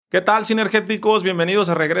¿Qué tal, Sinergéticos? Bienvenidos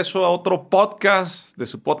de regreso a otro podcast de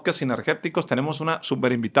su podcast Sinergéticos. Tenemos una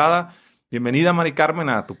súper invitada. Bienvenida, Mari Carmen,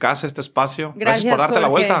 a tu casa, a este espacio. Gracias por darte Jorge. la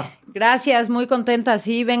vuelta. Gracias, muy contenta.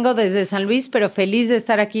 Sí, vengo desde San Luis, pero feliz de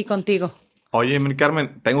estar aquí contigo. Oye, Mari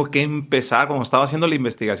Carmen, tengo que empezar. Como estaba haciendo la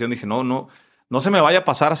investigación, dije, no se me vaya a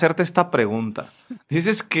pasar a hacerte esta pregunta.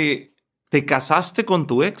 Dices que te casaste con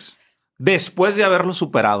tu ex después de haberlo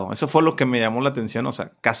superado. Eso fue lo que me llamó la atención. O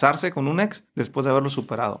sea, casarse con un ex después de haberlo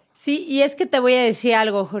superado. Sí, y es que te voy a decir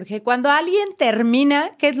algo, Jorge. Cuando alguien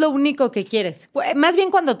termina, ¿qué es lo único que quieres? Más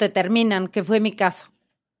bien cuando te terminan, que fue mi caso.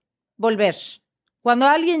 Volver. Cuando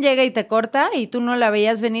alguien llega y te corta y tú no la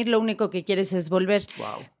veías venir, lo único que quieres es volver.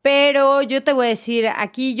 Wow. Pero yo te voy a decir,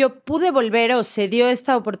 aquí yo pude volver o se dio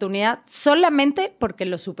esta oportunidad solamente porque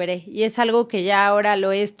lo superé. Y es algo que ya ahora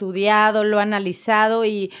lo he estudiado, lo he analizado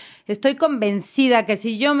y estoy convencida que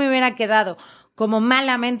si yo me hubiera quedado como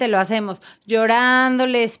malamente lo hacemos,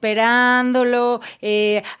 llorándole, esperándolo,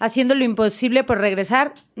 haciendo lo imposible por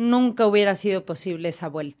regresar, nunca hubiera sido posible esa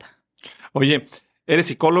vuelta. Oye, ¿eres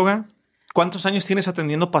psicóloga? ¿Cuántos años tienes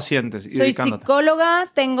atendiendo pacientes y Soy dedicándote? psicóloga,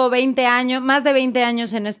 tengo 20 años, más de 20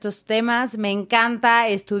 años en estos temas. Me encanta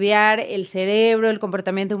estudiar el cerebro, el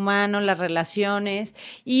comportamiento humano, las relaciones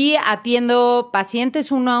y atiendo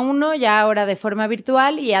pacientes uno a uno, ya ahora de forma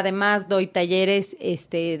virtual y además doy talleres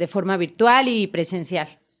de forma virtual y presencial.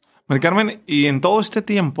 Mari Carmen, y en todo este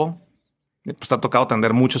tiempo, pues te ha tocado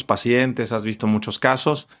atender muchos pacientes, has visto muchos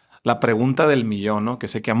casos. La pregunta del millón, ¿no? Que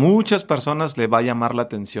sé que a muchas personas le va a llamar la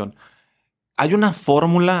atención. ¿Hay una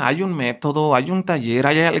fórmula, hay un método, hay un taller,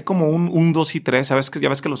 hay como un 2 y 3? Ya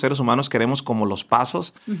ves que los seres humanos queremos como los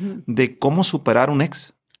pasos de cómo superar un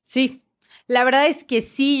ex. Sí, la verdad es que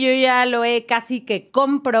sí, yo ya lo he casi que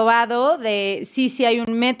comprobado de sí hay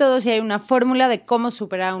un método, sí hay una fórmula de cómo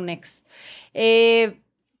superar a un ex.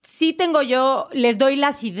 Sí tengo yo, les doy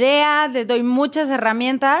las ideas, les doy muchas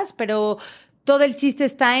herramientas, pero todo el chiste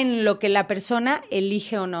está en lo que la persona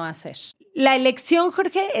elige o no hacer. La elección,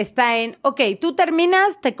 Jorge, está en, ok, tú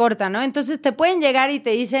terminas, te cortan, ¿no? Entonces te pueden llegar y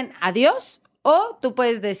te dicen adiós o tú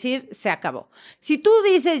puedes decir se acabó. Si tú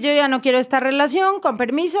dices yo ya no quiero esta relación, con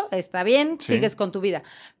permiso, está bien, Sí. sigues con tu vida.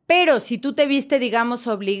 Pero si tú te viste, digamos,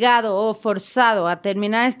 obligado o forzado a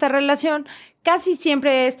terminar esta relación, casi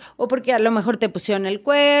siempre es o porque a lo mejor te pusieron el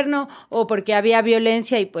cuerno o porque había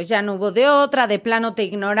violencia y pues ya no hubo de otra, de plano te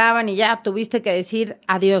ignoraban y ya tuviste que decir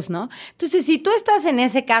adiós, ¿no? Entonces, si tú estás en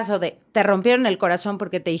ese caso de te rompieron el corazón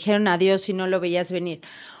porque te dijeron adiós y no lo veías venir,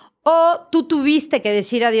 o tú tuviste que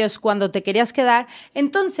decir adiós cuando te querías quedar,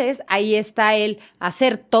 entonces ahí está el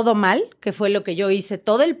hacer todo mal, que fue lo que yo hice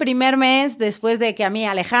todo el primer mes después de que a mí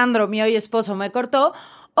Alejandro, mi hoy esposo, me cortó,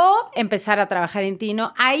 o empezar a trabajar en ti,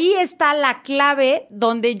 ¿no? Ahí está la clave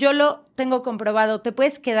donde yo lo tengo comprobado. Te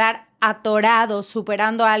puedes quedar atorado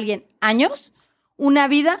superando a alguien años, una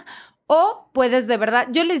vida, o puedes de verdad,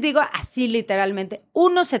 yo les digo así literalmente,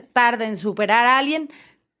 uno se tarda en superar a alguien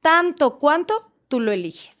tanto cuanto tú lo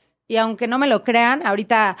eliges. Y aunque no me lo crean,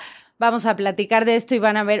 ahorita vamos a platicar de esto y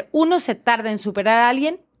van a ver, uno se tarda en superar a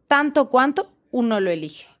alguien tanto cuanto uno lo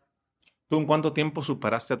elige. ¿Tú en cuánto tiempo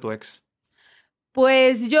superaste a tu ex?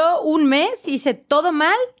 Pues yo un mes hice todo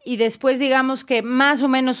mal y después digamos que más o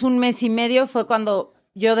menos un mes y medio fue cuando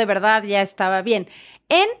yo de verdad ya estaba bien.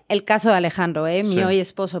 En el caso de Alejandro, mi hoy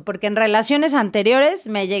esposo, porque en relaciones anteriores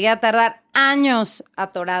me llegué a tardar años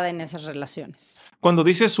atorada en esas relaciones. Cuando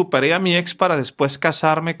dices superé a mi ex para después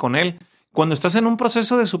casarme con él, cuando estás en un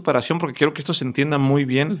proceso de superación, porque quiero que esto se entienda muy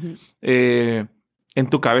bien, en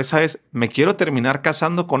tu cabeza es, ¿me quiero terminar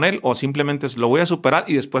casando con él o simplemente es, lo voy a superar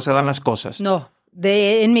y después se dan las cosas? No.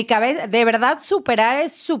 En mi cabeza, de verdad, superar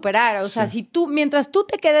es superar. O sea, si tú, mientras tú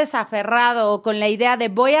te quedes aferrado o con la idea de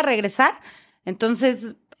voy a regresar,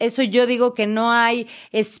 entonces eso yo digo que no hay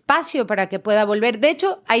espacio para que pueda volver. De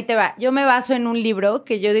hecho, ahí te va. Yo me baso en un libro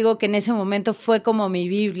que yo digo que en ese momento fue como mi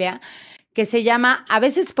Biblia, que se llama A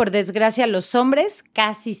veces, por desgracia, los hombres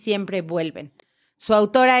casi siempre vuelven. Su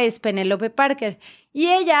autora es Penélope Parker y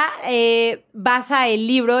ella basa el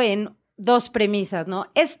libro en dos premisas, ¿no?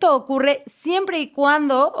 Esto ocurre siempre y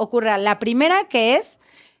cuando ocurra la primera, que es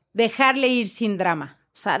dejarle ir sin drama.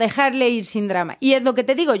 O sea, dejarle ir sin drama. Y es lo que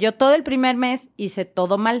te digo, yo todo el primer mes hice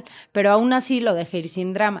todo mal, pero aún así lo dejé ir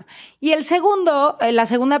sin drama. Y el segundo, la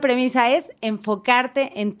segunda premisa es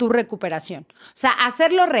enfocarte en tu recuperación. O sea,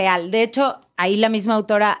 hacerlo real. De hecho, ahí la misma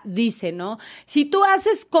autora dice, ¿no? Si tú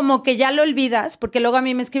haces como que ya lo olvidas, porque luego a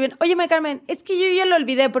mí me escriben, oye, Carmen, es que yo ya lo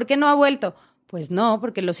olvidé, ¿por qué no ha vuelto? Pues no,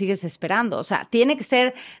 porque lo sigues esperando. O sea, tiene que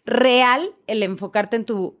ser real el enfocarte en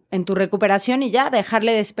tu recuperación y ya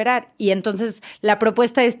dejarle de esperar. Y entonces la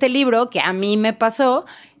propuesta de este libro, que a mí me pasó,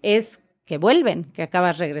 es que vuelven, que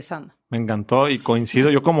acabas regresando. Me encantó y coincido.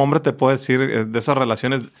 Yo como hombre te puedo decir de esas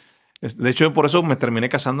relaciones. De hecho, por eso me terminé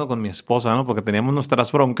casando con mi esposa, ¿no? Porque teníamos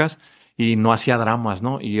nuestras broncas y no hacía dramas,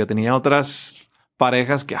 ¿no? Y yo tenía otras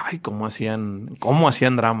parejas que, ay, cómo hacían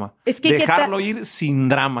drama. Es que dejarlo ir sin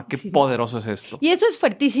drama. Qué sí, poderoso es esto. Y eso es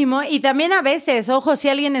fuertísimo. Y también a veces, ojo, si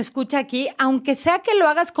alguien escucha aquí, aunque sea que lo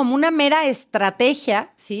hagas como una mera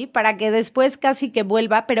estrategia, ¿sí? Para que después casi que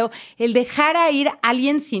vuelva, pero el dejar a ir a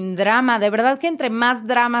alguien sin drama, de verdad que entre más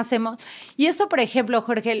drama hacemos. Y esto, por ejemplo,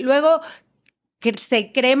 Jorge, luego que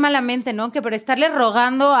se cree malamente, ¿no? Que por estarle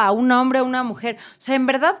rogando a un hombre o una mujer, o sea, ¿en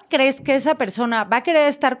verdad crees que esa persona va a querer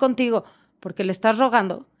estar contigo porque le estás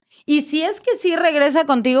rogando? Y si es que sí regresa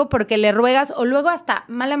contigo porque le ruegas, o luego hasta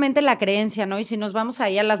malamente la creencia, ¿no? Y si nos vamos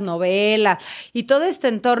ahí a las novelas y todo este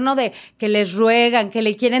entorno de que les ruegan, que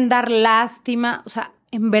le quieren dar lástima, o sea,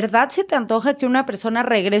 ¿en verdad se te antoja que una persona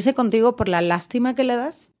regrese contigo por la lástima que le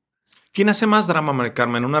das? ¿Quién hace más drama, María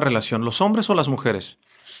Carmen, en una relación, los hombres o las mujeres?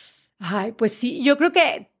 Ay, pues sí, yo creo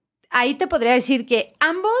que ahí te podría decir que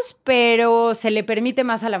ambos, pero se le permite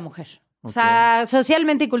más a la mujer. O sea,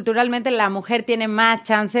 socialmente y culturalmente la mujer tiene más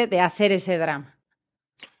chance de hacer ese drama.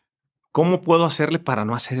 ¿Cómo puedo hacerle para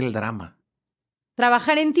no hacer el drama?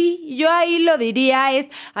 Trabajar en ti. Yo ahí lo diría es,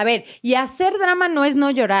 a ver, y hacer drama no es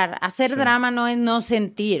no llorar, hacer drama no es no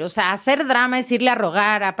sentir, o sea, hacer drama es irle a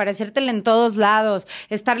rogar, aparecértele en todos lados,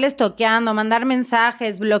 estarles toqueando, mandar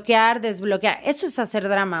mensajes, bloquear, desbloquear, eso es hacer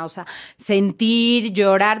drama, o sea, sentir,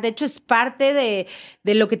 llorar, de hecho es parte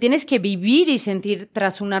de lo que tienes que vivir y sentir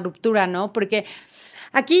tras una ruptura, ¿no? Porque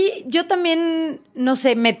aquí yo también, no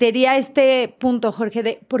sé, metería este punto, Jorge,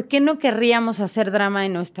 de por qué no querríamos hacer drama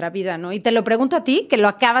en nuestra vida, ¿no? Y te lo pregunto a ti, que lo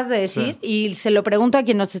acabas de decir, y se lo pregunto a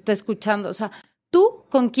quien nos está escuchando. O sea, ¿tú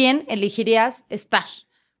con quién elegirías estar?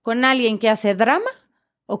 ¿Con alguien que hace drama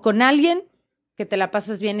o con alguien que te la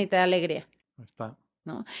pasas bien y te da alegría? Ahí está.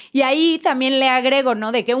 ¿No? Y ahí también le agrego,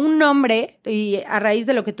 ¿no? De que un hombre, y a raíz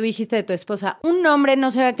de lo que tú dijiste de tu esposa, un hombre no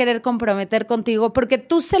se va a querer comprometer contigo porque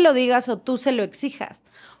tú se lo digas o tú se lo exijas.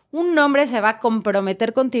 Un hombre se va a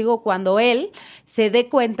comprometer contigo cuando él se dé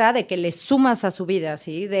cuenta de que le sumas a su vida,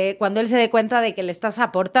 ¿sí? Cuando él se dé cuenta de que le estás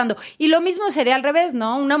aportando. Y lo mismo sería al revés,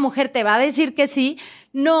 ¿no? Una mujer te va a decir que sí,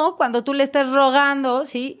 no cuando tú le estés rogando,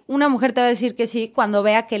 ¿sí? Una mujer te va a decir que sí cuando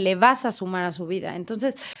vea que le vas a sumar a su vida.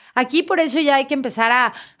 Entonces, aquí por eso ya hay que empezar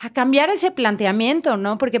a cambiar ese planteamiento,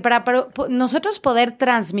 ¿no? Porque para nosotros poder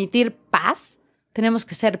transmitir paz, tenemos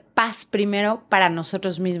que ser paz primero para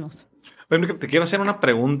nosotros mismos. Bueno, te quiero hacer una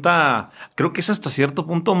pregunta, creo que es hasta cierto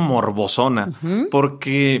punto morbosona,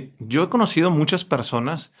 porque yo he conocido muchas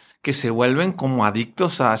personas que se vuelven como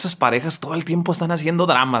adictos a esas parejas, todo el tiempo están haciendo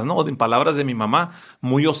dramas, ¿no? En palabras de mi mamá,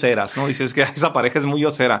 muy oseras, ¿no? Dices que esa pareja es muy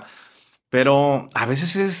osera. Pero a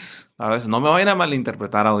veces no me vayan a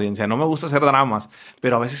malinterpretar, audiencia, no me gusta hacer dramas,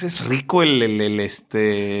 pero a veces es rico el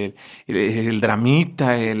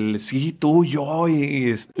dramita, el sí, tú, yo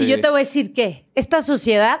Y yo te voy a decir que esta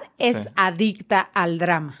sociedad es adicta al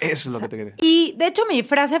drama. Eso es lo que te quería. Y de hecho mi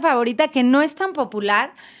frase favorita, que no es tan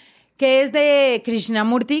popular, que es de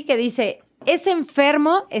Krishnamurti, que dice, es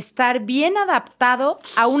enfermo estar bien adaptado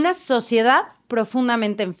a una sociedad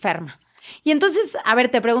profundamente enferma. Y entonces, a ver,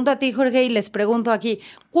 te pregunto a ti, Jorge, y les pregunto aquí,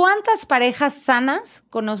 ¿cuántas parejas sanas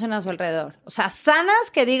conocen a su alrededor? O sea,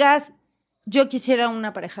 sanas que digas, yo quisiera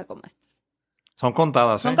una pareja como esta. Son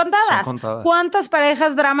contadas, ¿eh? Son contadas. Son contadas. ¿Cuántas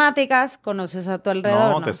parejas dramáticas conoces a tu alrededor?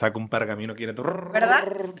 No, te saca un pergamino, quiere... ¿Verdad?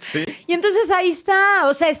 Sí. Y entonces ahí está,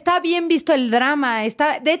 o sea, está bien visto el drama.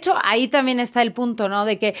 De hecho, ahí también está el punto, ¿no?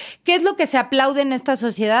 De que, ¿qué es lo que se aplaude en esta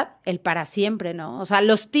sociedad? El para siempre, ¿no? O sea,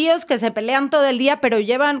 los tíos que se pelean todo el día, pero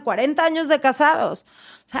llevan 40 años de casados.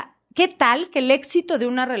 O sea, ¿qué tal que el éxito de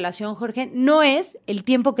una relación, Jorge, no es el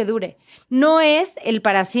tiempo que dure, no es el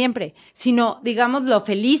para siempre, sino, digamos, lo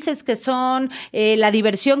felices que son, la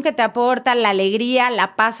diversión que te aporta, la alegría,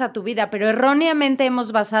 la paz a tu vida? Pero erróneamente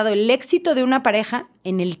hemos basado el éxito de una pareja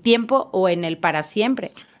en el tiempo o en el para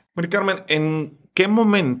siempre. María Carmen, ¿en qué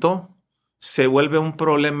momento se vuelve un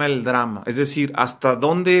problema el drama? Es decir, ¿hasta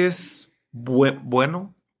dónde es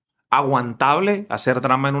bueno, aguantable hacer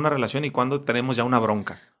drama en una relación y cuándo tenemos ya una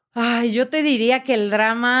bronca? Ay, yo te diría que el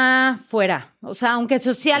drama fuera. O sea, aunque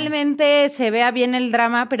socialmente se vea bien el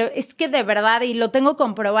drama, pero es que de verdad, y lo tengo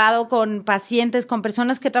comprobado con pacientes, con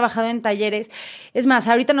personas que he trabajado en talleres. Es más,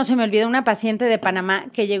 ahorita no se me olvidó una paciente de Panamá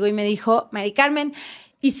que llegó y me dijo, Mari Carmen,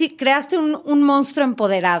 y sí, creaste un monstruo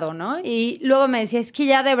empoderado, ¿no? Y luego me decía, es que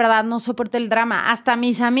ya de verdad no soporto el drama. Hasta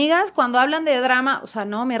mis amigas cuando hablan de drama, o sea,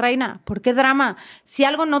 no, mi reina, ¿por qué drama? Si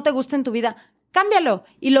algo no te gusta en tu vida, cámbialo.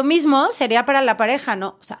 Y lo mismo sería para la pareja,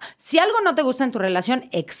 ¿no? O sea, si algo no te gusta en tu relación,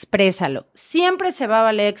 exprésalo. Siempre se va a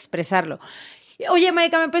valer expresarlo. Oye, Mari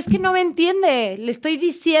Carmen, pero es que no me entiende. Le estoy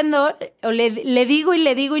diciendo, o le digo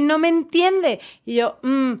y no me entiende. Y yo,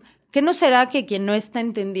 ¿qué no será que quien no está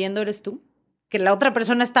entendiendo eres tú? Que la otra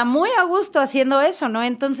persona está muy a gusto haciendo eso, ¿no?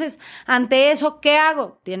 Entonces, ante eso, ¿qué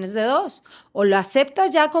hago? Tienes de dos. O lo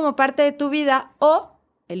aceptas ya como parte de tu vida o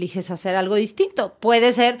eliges hacer algo distinto.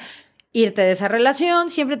 Puede ser irte de esa relación,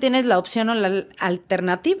 siempre tienes la opción o la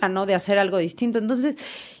alternativa, ¿no? De hacer algo distinto. Entonces,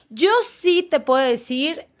 yo sí te puedo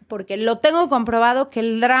decir, porque lo tengo comprobado, que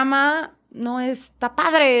el drama no está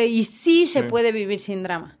padre y sí se puede vivir sin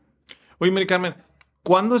drama. Oye, Mari Carmen,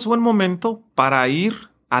 ¿cuándo es buen momento para ir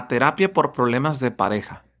a terapia por problemas de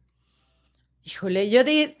pareja? Híjole, yo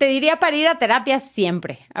te diría para ir a terapia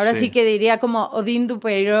siempre. Ahora sí que diría como Odín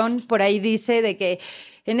Dupeirón, por ahí dice de que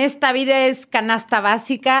en esta vida es canasta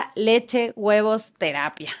básica, leche, huevos,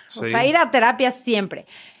 terapia. O sea, ir a terapia siempre.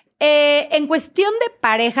 En cuestión de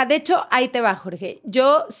pareja, de hecho, ahí te va, Jorge.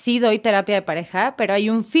 Yo sí doy terapia de pareja, pero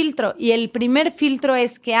hay un filtro. Y el primer filtro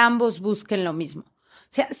es que ambos busquen lo mismo.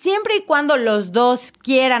 O sea, siempre y cuando los dos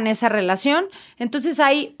quieran esa relación, entonces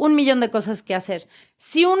hay 1,000,000 de cosas que hacer.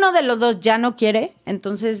 Si uno de los dos ya no quiere,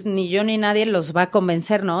 entonces ni yo ni nadie los va a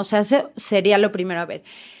convencer, ¿no? O sea, eso sería lo primero a ver.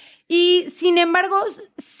 Y sin embargo,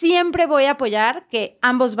 siempre voy a apoyar que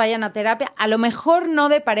ambos vayan a terapia, a lo mejor no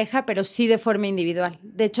de pareja, pero sí de forma individual.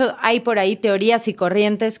 De hecho, hay por ahí teorías y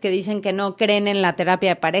corrientes que dicen que no creen en la terapia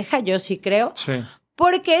de pareja, yo sí creo. Sí.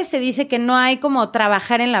 Porque se dice que no hay como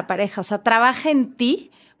trabajar en la pareja, o sea, trabaja en ti,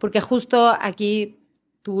 porque justo aquí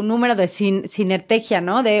tu número de sinergia,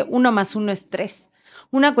 ¿no? De 1 más 1 es 3.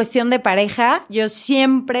 Una cuestión de pareja, yo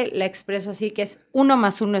siempre la expreso así, que es 1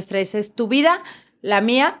 más 1 es 3, es tu vida, la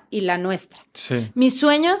mía y la nuestra. Sí. Mis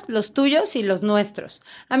sueños, los tuyos y los nuestros.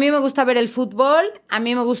 A mí me gusta ver el fútbol, a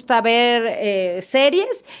mí me gusta ver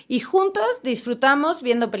series y juntos disfrutamos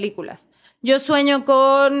viendo películas. Yo sueño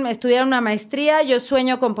con estudiar una maestría, yo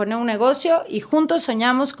sueño con poner un negocio y juntos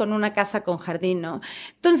soñamos con una casa con jardín, ¿no?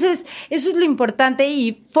 Entonces, eso es lo importante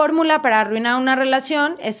y fórmula para arruinar una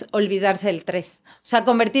relación es olvidarse del 3. O sea,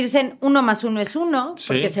 convertirse en 1 más 1 es 1,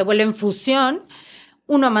 porque se vuelve en fusión.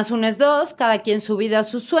 1 más 1 es 2, cada quien su vida,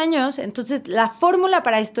 sus sueños. Entonces, la fórmula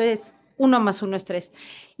para esto es 1 más 1 es 3.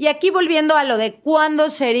 Y aquí volviendo a lo de cuándo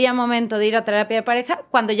sería momento de ir a terapia de pareja,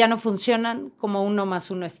 cuando ya no funcionan como 1 más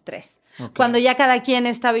 1 es 3. Okay. Cuando ya cada quien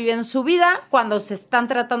está viviendo su vida, cuando se están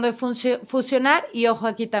tratando de fusionar, y ojo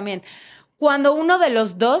aquí también, cuando uno de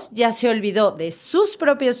los dos ya se olvidó de sus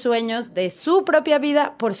propios sueños, de su propia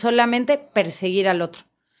vida, por solamente perseguir al otro.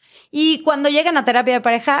 Y cuando llegan a terapia de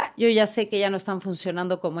pareja, yo ya sé que ya no están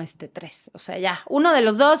funcionando como este 3. O sea, ya uno de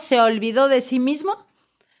los dos se olvidó de sí mismo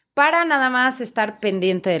para nada más estar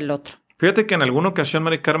pendiente del otro. Fíjate que en alguna ocasión,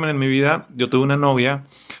 Mari Carmen, en mi vida, yo tuve una novia.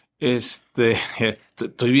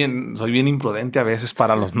 Soy bien imprudente a veces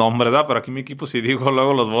para los nombres, ¿verdad? Pero aquí mi equipo, si digo,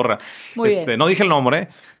 luego los borra. Muy bien. No dije el nombre.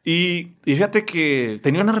 Y fíjate que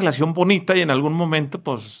tenía una relación bonita y en algún momento,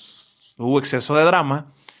 pues, hubo exceso de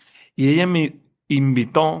drama. Y ella me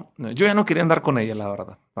invitó. Yo ya no quería andar con ella, la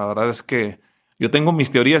verdad. La verdad es que yo tengo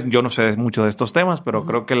mis teorías. Yo no sé mucho de estos temas, pero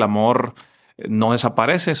creo que el amor no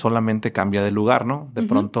desaparece, solamente cambia de lugar, ¿no? De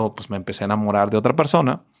pronto, pues, me empecé a enamorar de otra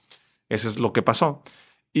persona. Eso es lo que pasó.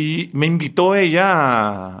 Y me invitó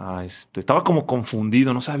ella estaba como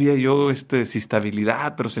confundido, no sabía yo si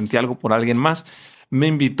estabilidad, pero sentía algo por alguien más. Me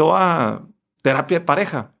invitó a terapia de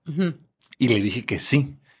pareja y le dije que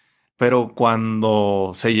sí. Pero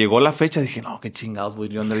cuando se llegó la fecha dije, no, qué chingados voy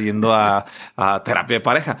yo andar yendo a terapia de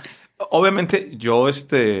pareja. Obviamente yo,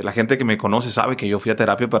 la gente que me conoce sabe que yo fui a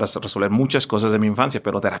terapia para resolver muchas cosas de mi infancia,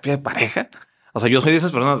 pero terapia de pareja. O sea, yo soy de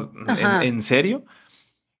esas personas en serio.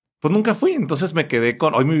 Pues nunca fui, entonces me quedé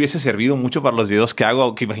con... Hoy me hubiese servido mucho para los videos que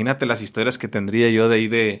hago, que imagínate las historias que tendría yo de ahí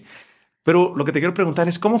de... Pero lo que te quiero preguntar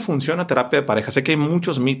es cómo funciona terapia de pareja. Sé que hay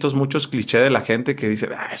muchos mitos, muchos clichés de la gente que dice,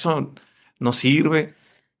 eso no sirve.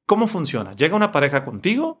 ¿Cómo funciona? Llega una pareja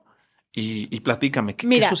contigo y platícame,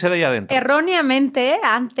 ¿qué sucede ahí adentro? Erróneamente,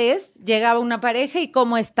 antes llegaba una pareja y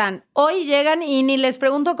 ¿cómo están? Hoy llegan y ni les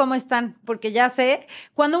pregunto cómo están, porque ya sé,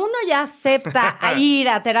 cuando uno ya acepta a ir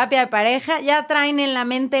a terapia de pareja, ya traen en la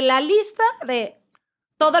mente la lista de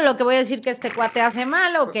todo lo que voy a decir que este cuate hace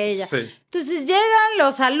mal o que ella. Sí. Entonces llegan,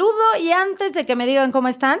 los saludo y antes de que me digan cómo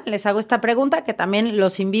están, les hago esta pregunta que también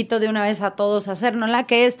los invito de una vez a todos a hacérnosla,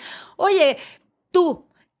 que es, oye, tú,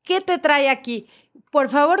 ¿qué te trae aquí? Por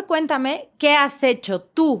favor, cuéntame qué has hecho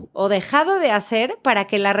tú o dejado de hacer para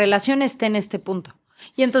que la relación esté en este punto.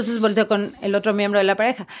 Y entonces volteo con el otro miembro de la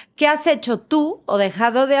pareja. ¿Qué has hecho tú o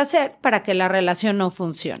dejado de hacer para que la relación no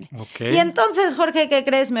funcione? Okay. Y entonces, Jorge, ¿qué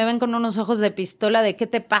crees? Me ven con unos ojos de pistola de ¿qué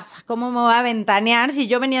te pasa? ¿Cómo me va a ventanear si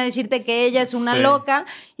yo venía a decirte que ella es una loca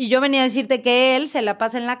y yo venía a decirte que él se la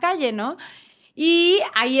pasa en la calle, ¿no? Y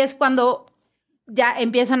ahí es cuando ya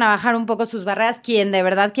empiezan a bajar un poco sus barreras, quien de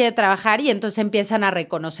verdad quiere trabajar, y entonces empiezan a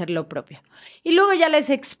reconocer lo propio. Y luego ya les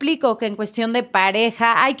explico que en cuestión de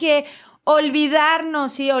pareja hay que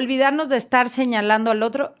olvidarnos, ¿sí? Olvidarnos de estar señalando al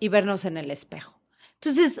otro y vernos en el espejo.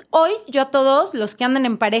 Entonces, hoy yo a todos los que andan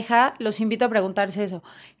en pareja los invito a preguntarse eso.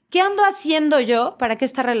 ¿Qué ando haciendo yo para que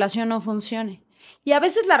esta relación no funcione? Y a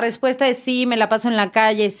veces la respuesta es sí, me la paso en la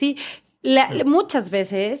calle, sí. Muchas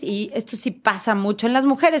veces, y esto sí pasa mucho en las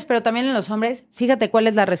mujeres, pero también en los hombres, fíjate cuál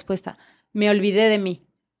es la respuesta. Me olvidé de mí.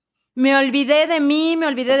 Me olvidé de mí, me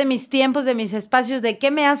olvidé de mis tiempos, de mis espacios, de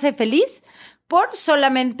qué me hace feliz por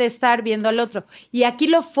solamente estar viendo al otro. Y aquí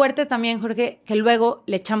lo fuerte también, Jorge, que luego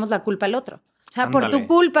le echamos la culpa al otro. O sea, Ándale. por tu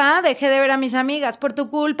culpa dejé de ver a mis amigas, por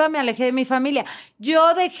tu culpa me alejé de mi familia.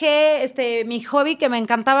 Yo dejé mi hobby que me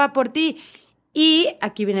encantaba por ti. Y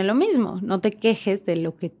aquí viene lo mismo, no te quejes de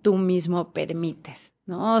lo que tú mismo permites,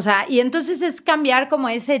 ¿no? O sea, y entonces es cambiar como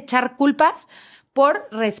ese echar culpas por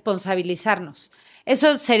responsabilizarnos.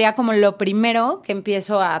 Eso sería como lo primero que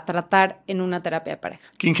empiezo a tratar en una terapia de pareja.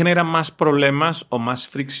 ¿Quién genera más problemas o más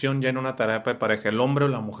fricción ya en una terapia de pareja, el hombre o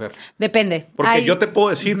la mujer? Depende. Porque yo te puedo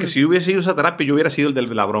decir que si yo hubiese ido a esa terapia, yo hubiera sido el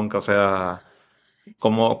de la bronca. O sea,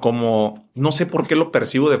 como no sé por qué lo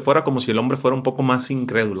percibo de fuera, como si el hombre fuera un poco más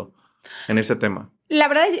incrédulo en ese tema. La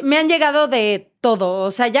verdad es, me han llegado de todo. O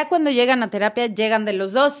sea, ya cuando llegan a terapia, llegan de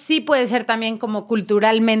los dos. Sí puede ser también como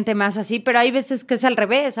culturalmente más así, pero hay veces que es al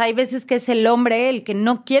revés. Hay veces que es el hombre el que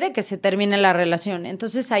no quiere que se termine la relación.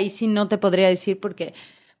 Entonces ahí sí no te podría decir porque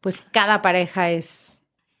pues cada pareja es...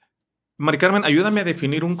 Mari Carmen, ayúdame a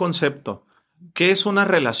definir un concepto. ¿Qué es una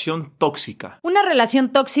relación tóxica? Una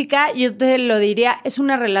relación tóxica, yo te lo diría, es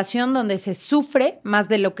una relación donde se sufre más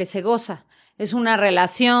de lo que se goza. Es una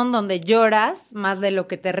relación donde lloras más de lo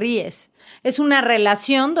que te ríes. Es una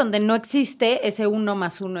relación donde no existe ese 1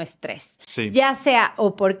 más 1 es 3. Sí. Ya sea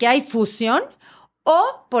o porque hay fusión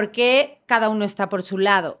o porque cada uno está por su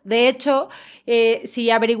lado. De hecho,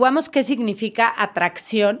 si averiguamos qué significa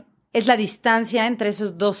atracción, es la distancia entre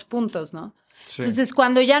esos dos puntos, ¿no? Sí. Entonces,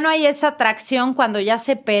 cuando ya no hay esa atracción, cuando ya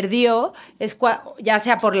se perdió, ya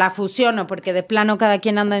sea por la fusión o porque de plano cada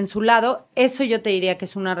quien anda en su lado, eso yo te diría que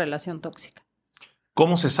es una relación tóxica.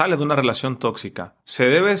 ¿Cómo se sale de una relación tóxica? ¿Se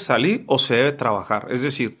debe salir o se debe trabajar? Es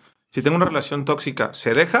decir, si tengo una relación tóxica,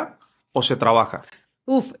 ¿se deja o se trabaja?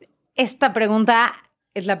 Esta pregunta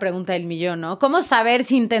es la pregunta del millón, ¿no? ¿Cómo saber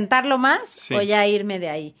si intentarlo más o ya irme de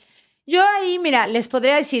ahí? Yo ahí, mira, les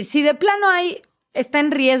podría decir, si de plano está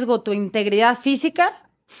en riesgo tu integridad física,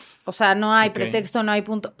 o sea, no hay pretexto, no hay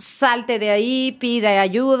punto, salte de ahí, pide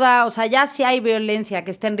ayuda, o sea, ya si hay violencia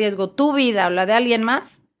que esté en riesgo tu vida o la de alguien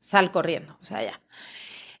más, sal corriendo, o sea, ya.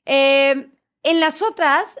 En las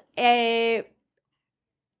otras,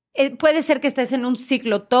 puede ser que estés en un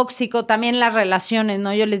ciclo tóxico, también las relaciones,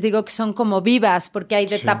 ¿no? Yo les digo que son como vivas porque hay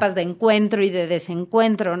etapas de encuentro y de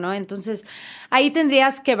desencuentro, ¿no? Entonces, ahí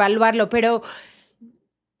tendrías que evaluarlo, pero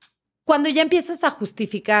cuando ya empiezas a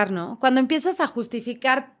justificar, ¿no? Cuando empiezas a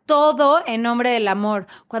justificar todo en nombre del amor,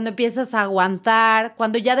 cuando empiezas a aguantar,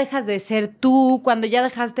 cuando ya dejas de ser tú, cuando ya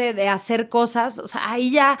dejaste de hacer cosas, o sea,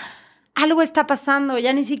 ahí ya algo está pasando,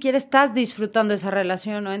 ya ni siquiera estás disfrutando esa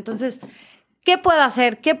relación, ¿no? Entonces, ¿qué puedo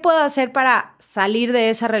hacer? ¿Qué puedo hacer para salir de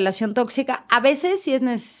esa relación tóxica? A veces sí es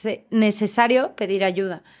necesario pedir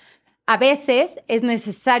ayuda. A veces es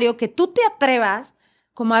necesario que tú te atrevas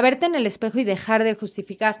como a verte en el espejo y dejar de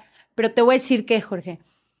justificar. Pero te voy a decir que, Jorge,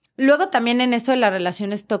 luego también en esto de las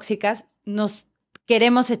relaciones tóxicas nos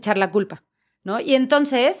queremos echar la culpa, ¿no? Y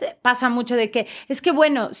entonces pasa mucho de que, es que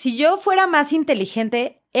bueno, si yo fuera más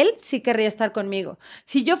inteligente, él sí querría estar conmigo.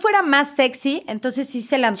 Si yo fuera más sexy, entonces sí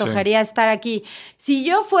se le antojaría estar aquí. Si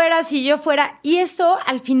yo fuera, y esto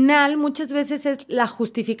al final muchas veces es la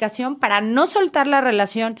justificación para no soltar la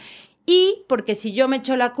relación y porque si yo me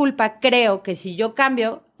echo la culpa, creo que si yo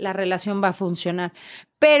cambio, la relación va a funcionar.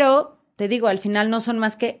 Pero, te digo, al final no son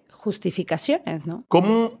más que justificaciones, ¿no?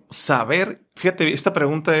 ¿Cómo saber? Fíjate, esta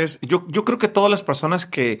pregunta es, yo creo que todas las personas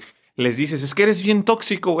que les dices, es que eres bien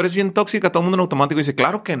tóxico o eres bien tóxica, todo el mundo en automático dice,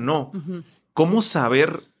 claro que no. ¿Cómo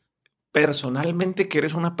saber personalmente que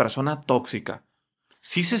eres una persona tóxica?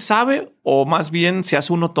 ¿Sí se sabe o más bien se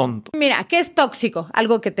hace uno tonto? Mira, ¿qué es tóxico?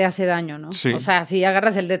 Algo que te hace daño, ¿no? Sí. O sea, si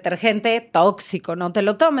agarras el detergente, tóxico, no te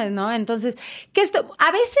lo tomes, ¿no? Entonces,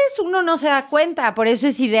 a veces uno no se da cuenta, por eso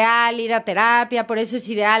es ideal ir a terapia, por eso es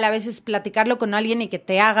ideal a veces platicarlo con alguien y que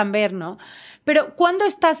te hagan ver, ¿no? Pero cuando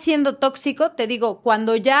estás siendo tóxico, te digo,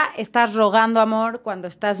 cuando ya estás rogando amor, cuando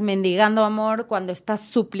estás mendigando amor, cuando estás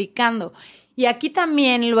suplicando. Y aquí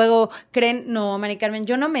también luego creen, no, Mari Carmen,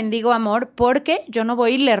 yo no mendigo amor porque yo no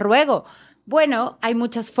voy y le ruego. Bueno, hay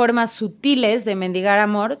muchas formas sutiles de mendigar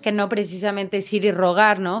amor que no precisamente es ir y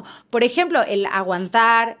rogar, ¿no? Por ejemplo, el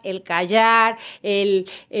aguantar, el callar, el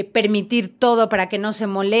permitir todo para que no se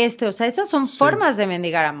moleste. O sea, esas son formas de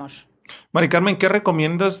mendigar amor. Mari Carmen, ¿qué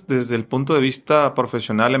recomiendas desde el punto de vista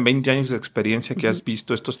profesional en 20 años de experiencia que has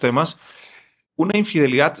visto estos temas? ¿Una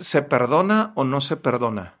infidelidad se perdona o no se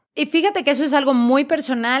perdona? Y fíjate que eso es algo muy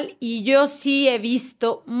personal y yo sí he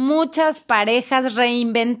visto muchas parejas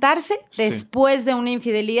reinventarse después de una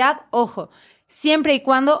infidelidad. Ojo, siempre y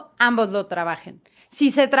cuando ambos lo trabajen.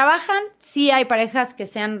 Si se trabajan, sí hay parejas que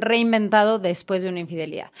se han reinventado después de una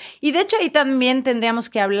infidelidad. Y de hecho ahí también tendríamos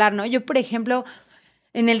que hablar, ¿no? Yo, por ejemplo,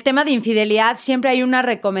 en el tema de infidelidad siempre hay una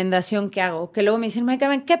recomendación que hago, que luego me dicen,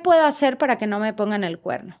 Carmen, ¿qué puedo hacer para que no me pongan el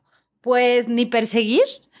cuerno? Pues ni perseguir,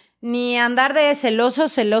 ni andar de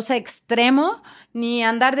celosa extremo, ni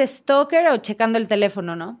andar de stalker o checando el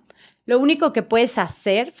teléfono, ¿no? Lo único que puedes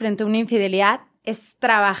hacer frente a una infidelidad es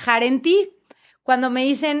trabajar en ti. Cuando me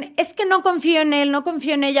dicen, es que no confío en él, no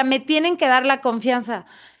confío en ella, me tienen que dar la confianza.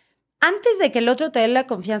 Antes de que el otro te dé la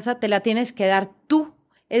confianza, te la tienes que dar tú.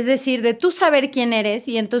 Es decir, de tú saber quién eres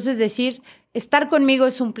y entonces decir, estar conmigo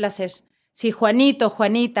es un placer. Si Juanito,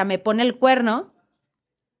 Juanita me pone el cuerno,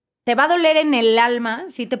 te va a doler en el alma,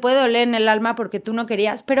 sí te puede doler en el alma porque tú no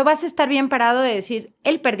querías, pero vas a estar bien parado de decir,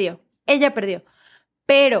 él perdió, ella perdió.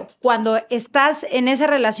 Pero cuando estás en esa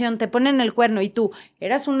relación, te ponen el cuerno y tú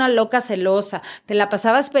eras una loca celosa, te la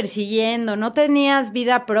pasabas persiguiendo, no tenías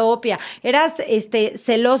vida propia, eras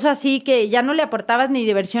celosa así que ya no le aportabas ni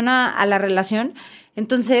diversión a la relación,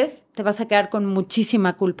 entonces te vas a quedar con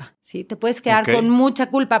muchísima culpa, ¿sí? Te puedes quedar con mucha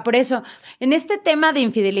culpa. Por eso, en este tema de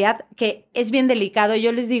infidelidad, que es bien delicado,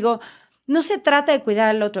 yo les digo, no se trata de cuidar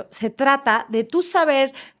al otro, se trata de tú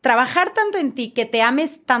saber trabajar tanto en ti, que te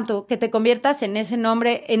ames tanto, que te conviertas en ese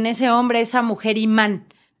hombre, esa mujer imán,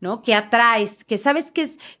 ¿no? Que atraes, que sabes que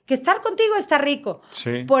estar contigo está rico.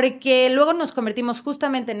 Sí. Porque luego nos convertimos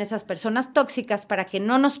justamente en esas personas tóxicas para que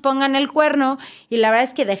no nos pongan el cuerno y la verdad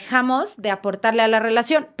es que dejamos de aportarle a la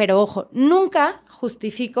relación. Pero ojo, nunca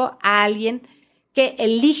justifico a alguien que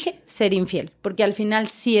elige ser infiel, porque al final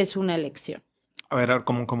sí es una elección. A ver,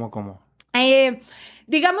 ¿cómo?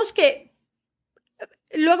 Digamos que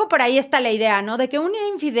luego por ahí está la idea, ¿no? De que una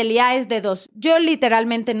infidelidad es de dos. Yo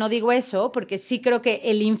literalmente no digo eso porque sí creo que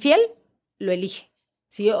el infiel lo elige.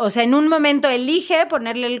 ¿Sí? O sea, en un momento elige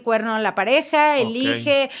ponerle el cuerno a la pareja,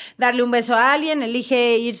 elige darle un beso a alguien,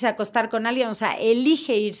 elige irse a acostar con alguien, o sea,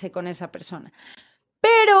 elige irse con esa persona.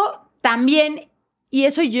 Pero también, y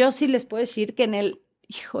eso yo sí les puedo decir que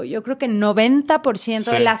yo creo que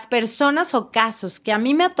 90% de las personas o casos que a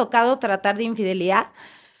mí me ha tocado tratar de infidelidad,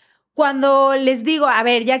 cuando les digo, a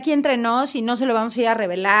ver, ya aquí entre nos y no se lo vamos a ir a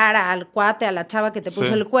revelar al cuate, a la chava que te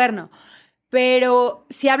puso el cuerno, pero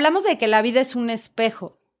si hablamos de que la vida es un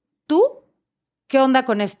espejo, ¿tú qué onda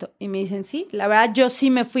con esto? Y me dicen, sí, la verdad, yo sí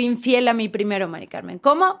me fui infiel a mí primero, Mari Carmen.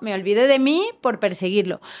 ¿Cómo? Me olvidé de mí por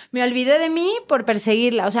perseguirlo. Me olvidé de mí por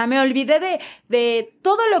perseguirla. O sea, me olvidé de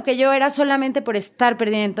todo lo que yo era solamente por estar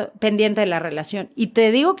pendiente de la relación. Y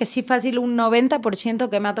te digo que sí, fácil, un 90%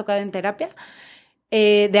 que me ha tocado en terapia,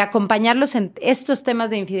 de acompañarlos en estos temas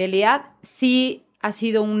de infidelidad, sí ha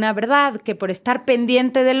sido una verdad, que por estar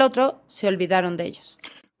pendiente del otro, se olvidaron de ellos.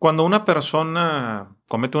 Cuando una persona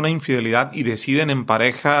comete una infidelidad y deciden en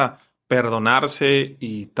pareja perdonarse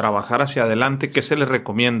y trabajar hacia adelante, ¿qué se les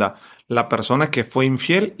recomienda? La persona que fue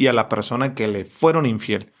infiel y a la persona que le fueron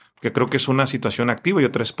infiel. Que creo que es una situación activa y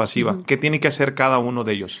otra es pasiva. ¿Qué tiene que hacer cada uno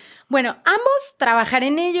de ellos? Bueno, ambos trabajar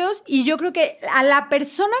en ellos y yo creo que a la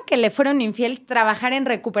persona que le fueron infiel trabajar en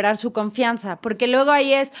recuperar su confianza, porque luego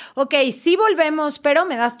ahí es, sí volvemos, pero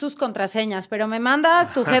me das tus contraseñas, pero me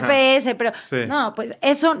mandas tu GPS, pero no, pues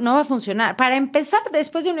eso no va a funcionar. Para empezar,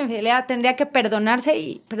 después de una infidelidad tendría que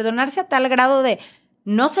perdonarse a tal grado de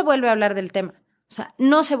no se vuelve a hablar del tema. O sea,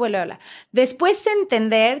 no se vuelve a hablar. Después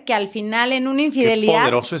entender que al final en una infidelidad... Qué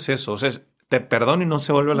poderoso es eso. O sea, te perdono y no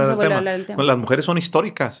se vuelve a hablar del tema. Bueno, las mujeres son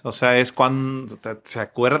históricas. O sea, es cuando se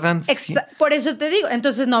acuerdan. Por eso te digo.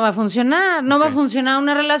 Entonces no va a funcionar. No va a funcionar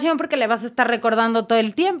una relación porque le vas a estar recordando todo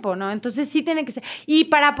el tiempo, ¿no? Entonces sí tiene que ser... Y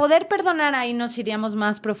para poder perdonar, ahí nos iríamos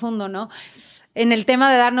más profundo, ¿no? en el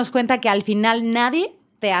tema de darnos cuenta que al final nadie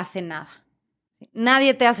te hace nada.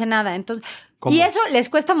 Nadie te hace nada. Entonces, ¿cómo? y eso les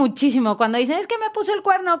cuesta muchísimo. Cuando dicen, es que me puso el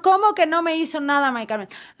cuerno, ¿cómo que no me hizo nada, Mari Carmen?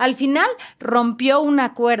 Al final rompió un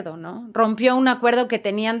acuerdo, ¿no? Rompió un acuerdo que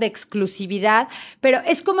tenían de exclusividad. Pero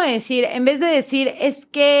es como decir, en vez de decir, es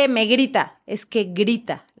que me grita, es que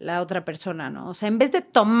grita la otra persona, ¿no? O sea, en vez de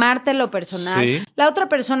tomártelo personal, Sí. la otra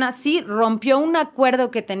persona sí rompió un acuerdo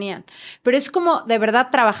que tenían. Pero es como de verdad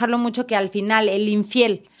trabajarlo mucho, que al final el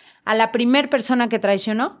infiel a la primer persona que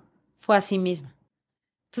traicionó fue a sí misma.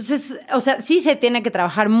 Entonces, o sea, sí se tiene que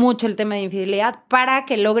trabajar mucho el tema de infidelidad para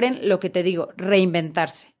que logren lo que te digo,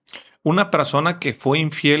 reinventarse. Una persona que fue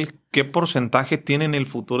infiel, ¿qué porcentaje tiene en el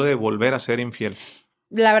futuro de volver a ser infiel?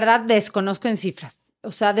 La verdad, desconozco en cifras.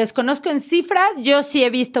 O sea, desconozco en cifras. Yo sí he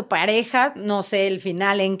visto parejas, no sé el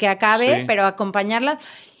final en qué acabe, Sí. pero acompañarlas.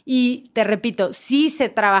 Y te repito, sí se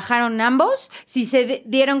trabajaron ambos, sí se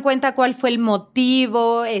dieron cuenta cuál fue el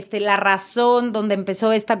motivo, la razón donde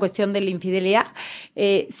empezó esta cuestión de la infidelidad,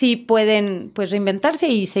 sí pueden pues reinventarse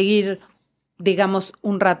y seguir, digamos,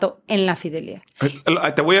 un rato en la fidelidad.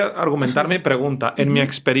 Te voy a argumentar mi pregunta. En mi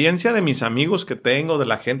experiencia de mis amigos que tengo, de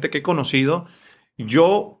la gente que he conocido,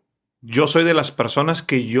 yo soy de las personas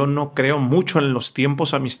que yo no creo mucho en los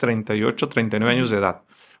tiempos a mis 38, 39 años de edad.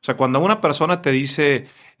 O sea, cuando una persona te dice,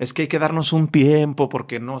 es que hay que darnos un tiempo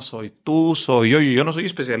porque no soy tú, soy yo. Yo no soy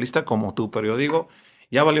especialista como tú, pero yo digo,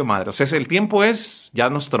 ya valió madre. O sea, el tiempo ya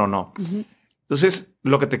nos tronó. Entonces,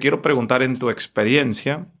 lo que te quiero preguntar en tu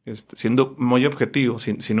experiencia, siendo muy objetivo,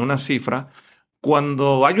 sin una cifra,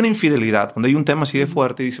 cuando hay una infidelidad, cuando hay un tema así de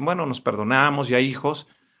fuerte y dicen, bueno, nos perdonamos y hay hijos,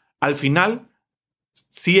 al final,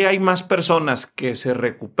 ¿sí hay más personas que se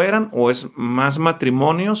recuperan o es más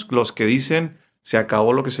matrimonios los que dicen se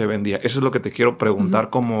acabó lo que se vendía? Eso es lo que te quiero preguntar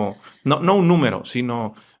como, no un número,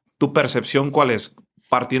 sino tu percepción cuál es,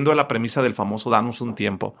 partiendo de la premisa del famoso danos un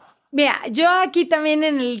tiempo. Mira, yo aquí también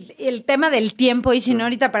en el tema del tiempo, y si no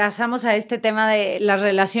ahorita pasamos a este tema de las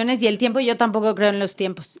relaciones y el tiempo, yo tampoco creo en los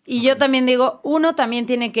tiempos. Y yo también digo, uno también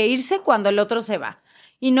tiene que irse cuando el otro se va.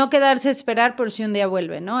 Y no quedarse a esperar por si un día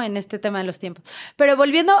vuelve, ¿no? En este tema de los tiempos. Pero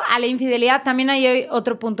volviendo a la infidelidad, también hay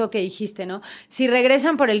otro punto que dijiste, ¿no? Si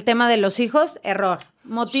regresan por el tema de los hijos, error.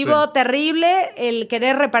 Motivo terrible el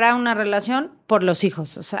querer reparar una relación por los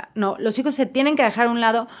hijos. O sea, no, los hijos se tienen que dejar a un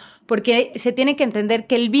lado porque se tiene que entender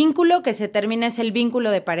que el vínculo que se termina es el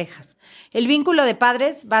vínculo de parejas. El vínculo de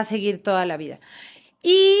padres va a seguir toda la vida.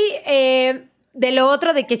 Y de lo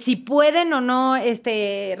otro, de que si pueden o no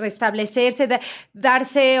restablecerse,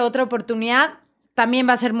 darse otra oportunidad, también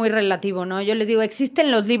va a ser muy relativo, ¿no? Yo les digo,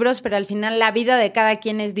 existen los libros, pero al final la vida de cada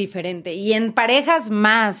quien es diferente. Y en parejas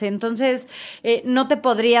más. Entonces, no te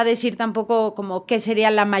podría decir tampoco como qué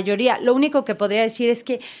sería la mayoría. Lo único que podría decir es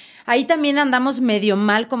que ahí también andamos medio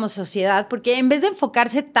mal como sociedad, porque en vez de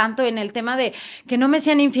enfocarse tanto en el tema de que no me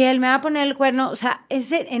sean infiel, me va a poner el cuerno, o sea,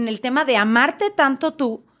 es en el tema de amarte tanto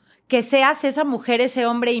tú, que seas esa mujer, ese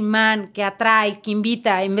hombre imán que atrae, que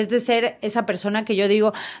invita, en vez de ser esa persona que yo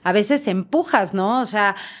digo, a veces empujas, ¿no? O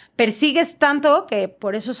sea, persigues tanto que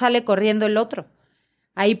por eso sale corriendo el otro.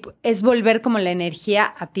 Ahí es volver como la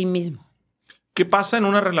energía a ti mismo. ¿Qué pasa en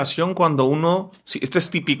una relación cuando uno, sí, esto es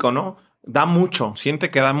típico, ¿no? Da mucho, siente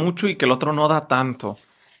que da mucho y que el otro no da tanto?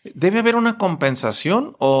 ¿Debe haber una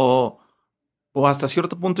compensación o hasta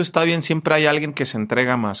cierto punto está bien, siempre hay alguien que se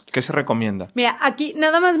entrega más? ¿Qué se recomienda? Mira, aquí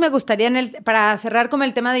nada más me gustaría, para cerrar como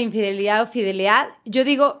el tema de infidelidad o fidelidad, yo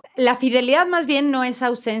digo, la fidelidad más bien no es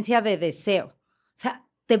ausencia de deseo. O sea,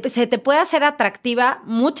 se te puede hacer atractiva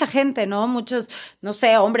mucha gente, ¿no? Muchos, no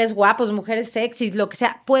sé, hombres guapos, mujeres sexys, lo que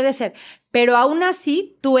sea, puede ser. Pero aún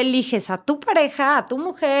así, tú eliges a tu pareja, a tu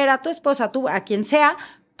mujer, a tu esposa, a quien sea,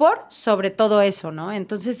 por sobre todo eso, ¿no?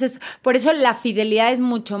 Entonces, por eso la fidelidad es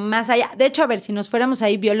mucho más allá. De hecho, a ver, si nos fuéramos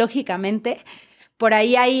ahí biológicamente, por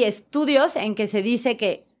ahí hay estudios en que se dice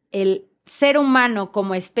que el ser humano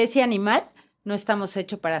como especie animal no estamos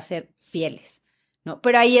hechos para ser fieles, ¿no?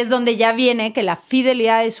 Pero ahí es donde ya viene que la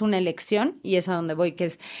fidelidad es una elección y es a donde voy, que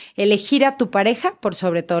es elegir a tu pareja por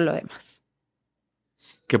sobre todo lo demás.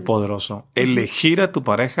 Qué poderoso. Elegir a tu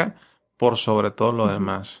pareja por sobre todo lo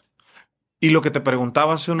demás. Y lo que te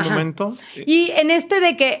preguntaba hace un momento. Y en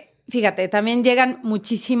de que, fíjate, también llegan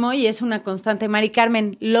muchísimo y es una constante. Mari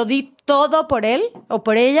Carmen, lo di todo por él o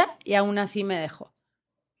por ella y aún así me dejó.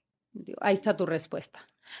 Digo, ahí está tu respuesta.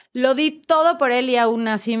 Lo di todo por él y aún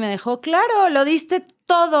así me dejó. Claro, lo diste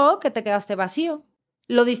todo que te quedaste vacío.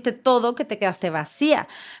 Lo diste todo que te quedaste vacía.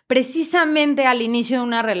 Precisamente al inicio de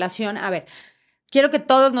una relación, a ver, quiero que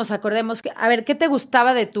todos nos acordemos, a ver, ¿qué te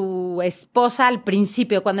gustaba de tu esposa al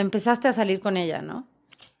principio, cuando empezaste a salir con ella, no?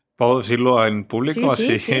 ¿Puedo decirlo en público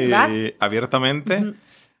Sí, así abiertamente? Uh-huh.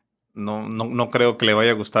 No creo que le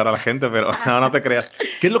vaya a gustar a la gente, pero no te creas.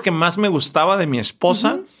 ¿Qué es lo que más me gustaba de mi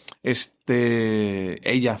esposa? Uh-huh.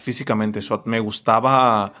 Ella físicamente, me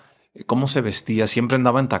gustaba cómo se vestía. Siempre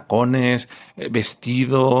andaba en tacones,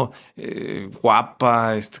 vestido,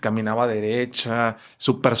 guapa, caminaba derecha,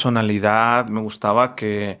 su personalidad. Me gustaba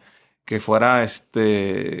que fuera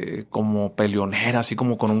como peleonera, así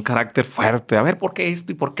como con un carácter fuerte. A ver, ¿por qué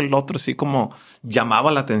esto y por qué el otro? Así como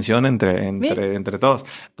llamaba la atención entre todos.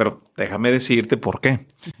 Pero déjame decirte por qué.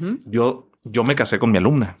 Uh-huh. Yo me casé con mi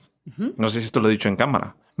alumna. Uh-huh. No sé si esto lo he dicho en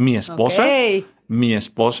cámara. Mi esposa,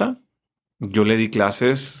 yo le di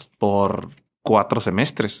clases por 4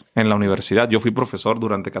 semestres en la universidad. Yo fui profesor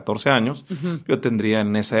durante 14 años. Uh-huh. Yo tendría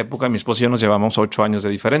en esa época, mi esposa y yo nos llevamos 8 años de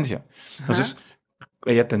diferencia. Entonces,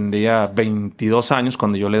 ella tendría 22 años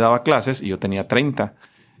cuando yo le daba clases y yo tenía 30.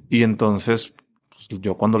 Y entonces, pues,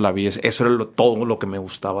 yo cuando la vi, eso era todo lo que me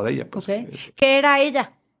gustaba de ella. Pues, ¿Qué era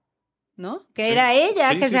ella? ¿No? Que era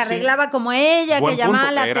ella, que se arreglaba como ella, Buen que llamaba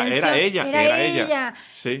punto. la atención. Era ella.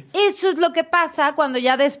 Sí. Eso es lo que pasa cuando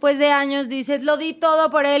ya después de años dices, lo di todo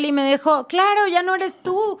por él y me dejó. Claro, ya no eres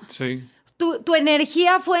tú. Sí. Tu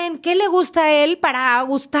energía fue en qué le gusta a él para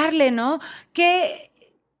gustarle, ¿no? ¿Qué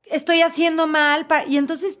estoy haciendo mal? Y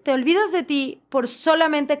entonces te olvidas de ti por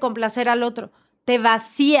solamente complacer al otro. Te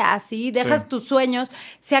vacías, ¿sí? Dejas tus sueños.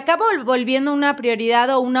 Se acaba volviendo una prioridad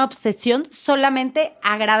o una obsesión solamente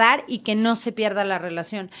agradar y que no se pierda la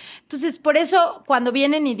relación. Entonces, por eso, cuando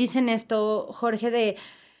vienen y dicen esto, Jorge, de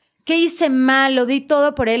 ¿qué hice mal? Lo di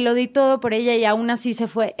todo por él, lo di todo por ella y aún así se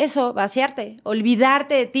fue. Eso, vaciarte,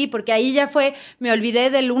 olvidarte de ti, porque ahí ya fue, me olvidé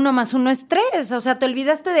del 1 más 1 es 3. O sea, te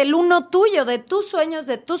olvidaste del uno tuyo, de tus sueños,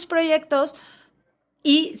 de tus proyectos.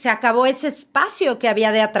 Y se acabó ese espacio que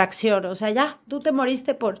había de atracción. O sea, ya, tú te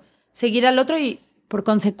moriste por seguir al otro y por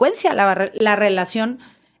consecuencia la relación,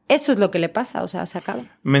 eso es lo que le pasa, o sea, se acaba.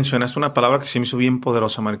 Mencionaste una palabra que se me hizo bien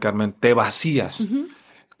poderosa, Mari Carmen, te vacías. Uh-huh.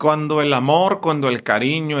 Cuando el amor, cuando el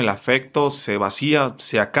cariño, el afecto se vacía,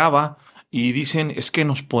 se acaba y dicen es que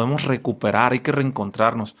nos podemos recuperar, hay que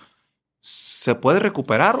reencontrarnos. ¿Se puede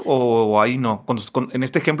recuperar o ahí no? En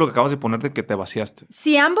este ejemplo que acabas de poner de que te vaciaste.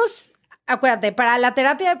 Si ambos... Acuérdate, para la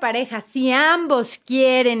terapia de pareja, si ambos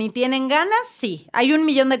quieren y tienen ganas, sí. Hay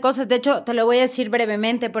 1,000,000 de cosas. De hecho, te lo voy a decir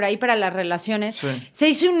brevemente por ahí para las relaciones. Sí. Se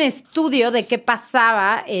hizo un estudio de qué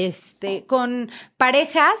pasaba con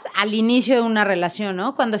parejas al inicio de una relación,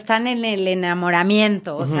 ¿no? Cuando están en el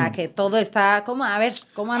enamoramiento. O sea, que todo está como, a ver,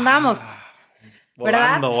 ¿cómo andamos?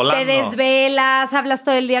 ¿Verdad? Volando. Te desvelas, hablas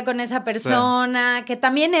todo el día con esa persona, que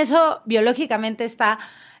también eso biológicamente está...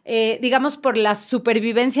 digamos, por la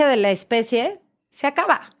supervivencia de la especie, se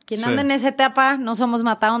acaba. Quien anda en esa etapa, no somos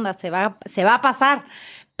mataondas, se va a pasar.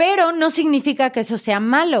 Pero no significa que eso sea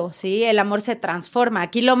malo, ¿sí? El amor se transforma.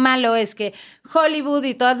 Aquí lo malo es que Hollywood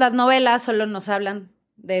y todas las novelas solo nos hablan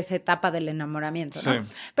de esa etapa del enamoramiento, ¿no? Sí.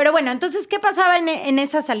 Pero bueno, entonces, ¿qué pasaba en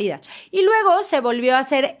esa salida? Y luego se volvió a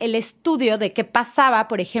hacer el estudio de qué pasaba,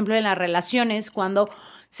 por ejemplo, en las relaciones cuando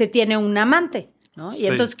se tiene un amante, ¿no? Y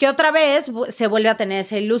entonces que otra vez se vuelve a tener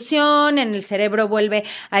esa ilusión, en el cerebro vuelve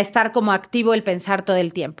a estar como activo el pensar todo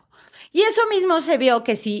el tiempo. Y eso mismo se vio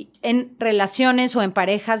que si en relaciones o en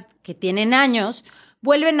parejas que tienen años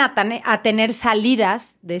vuelven a tener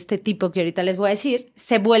salidas de este tipo que ahorita les voy a decir,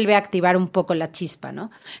 se vuelve a activar un poco la chispa,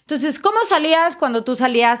 ¿no? Entonces, ¿cómo salías cuando tú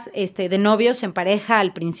salías de novios en pareja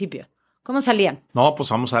al principio? ¿Cómo salían? No, pues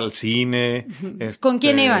vamos al cine. Uh-huh. ¿Con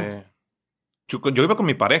quién iban? Yo iba con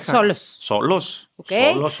mi pareja. Solos.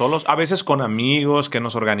 Okay. Solos. A veces con amigos que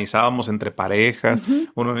nos organizábamos entre parejas.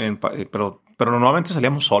 Uh-huh. Pero normalmente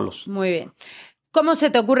salíamos solos. Muy bien. ¿Cómo se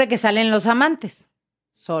te ocurre que salen los amantes?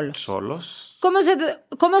 Solos.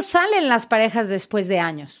 ¿Cómo salen las parejas después de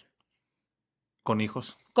años? Con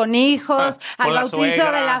hijos. Al bautizo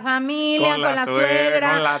suegra, de la familia, con la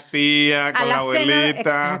suegra, con la tía, con la abuelita.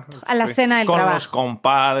 Exacto, a la cena del trabajo. Con los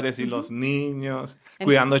compadres y los niños,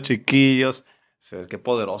 cuidando chiquillos. Qué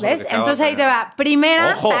poderoso. ¿Ves? Entonces ahí te va.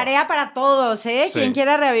 Primera tarea para todos, ¿eh? Sí. Quien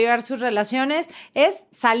quiera reavivar sus relaciones es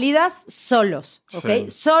salidas solos, ¿ok? Sí.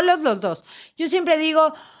 Solos los dos. Yo siempre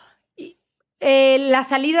digo... las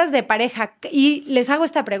salidas de pareja, y les hago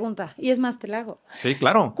esta pregunta, y es más, te la hago. Sí,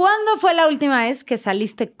 claro. ¿Cuándo fue la última vez que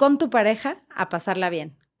saliste con tu pareja a pasarla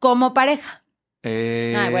bien? Como pareja.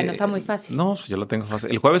 Bueno, está muy fácil. No, yo lo tengo fácil.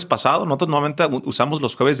 El jueves pasado, nosotros normalmente usamos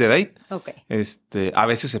los jueves de date. Okay. A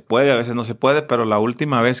veces se puede, a veces no se puede, pero la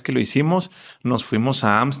última vez que lo hicimos, nos fuimos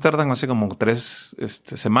a Ámsterdam hace como 3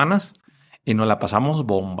 semanas y nos la pasamos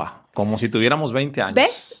bomba, como si tuviéramos 20 años.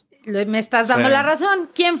 ¿Ves? Me estás dando la razón.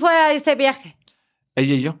 ¿Quién fue a ese viaje?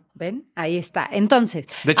 Ella y yo. ¿Ven? Ahí está. Entonces.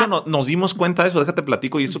 De hecho, nos dimos cuenta de eso. Déjate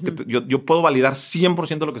platico y eso que yo puedo validar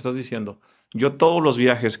 100% lo que estás diciendo. Yo todos los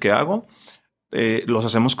viajes que hago los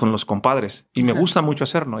hacemos con los compadres y me gusta mucho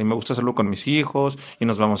hacerlo. Y me gusta hacerlo con mis hijos y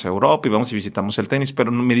nos vamos a Europa y vamos y visitamos el tenis, pero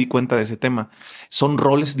no me di cuenta de ese tema. Son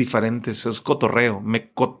roles diferentes, es cotorreo.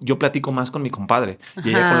 Yo platico más con mi compadre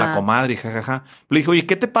y ella con la comadre y jajaja. Le dije, oye,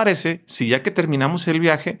 ¿qué te parece si ya que terminamos el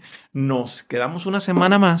viaje nos quedamos una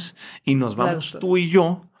semana más y nos vamos tú y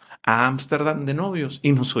yo a Ámsterdam de novios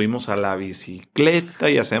y nos subimos a la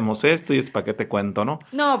bicicleta y hacemos esto y es para qué te cuento, ¿no?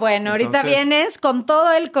 No, bueno, ahorita vienes con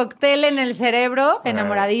todo el cóctel en el cerebro,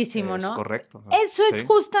 enamoradísimo, ¿no? Es correcto. Eso es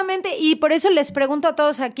justamente, y por eso les pregunto a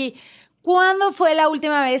todos aquí, ¿cuándo fue la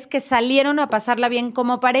última vez que salieron a pasarla bien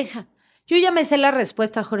como pareja? Yo ya me sé la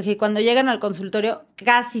respuesta, Jorge, y cuando llegan al consultorio,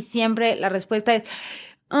 casi siempre la respuesta es...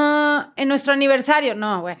 en nuestro aniversario.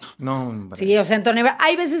 No, bueno. No, hombre. Sí, o sea, en tu aniversario.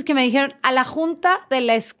 Hay veces que me dijeron a la junta de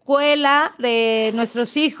la escuela de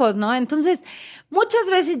nuestros hijos, ¿no? Entonces, muchas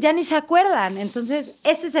veces ya ni se acuerdan. Entonces,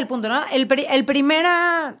 ese es el punto, ¿no?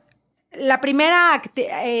 La primera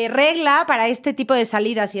regla para este tipo de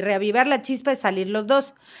salidas y reavivar la chispa es salir los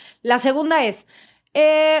dos. La segunda es,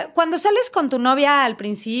 cuando sales con tu novia al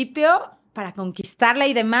principio, para conquistarla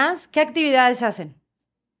y demás, ¿qué actividades hacen?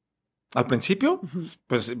 Al principio,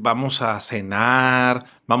 pues vamos a cenar,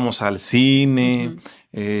 vamos al cine.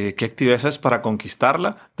 ¿Qué actividades haces para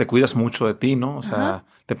conquistarla? Te cuidas mucho de ti, ¿no? O sea,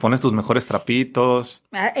 te pones tus mejores trapitos.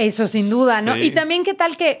 Eso sin duda, ¿no? Sí. Y también qué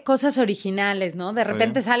tal que cosas originales, ¿no? De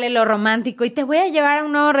repente sale lo romántico y te voy a llevar a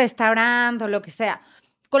un nuevo restaurante o lo que sea.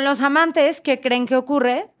 Con los amantes, ¿qué creen que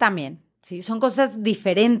ocurre? También, ¿sí? Son cosas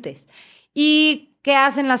diferentes. ¿Y qué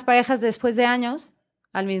hacen las parejas después de años?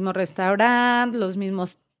 Al mismo restaurante, los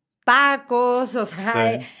mismos tacos, o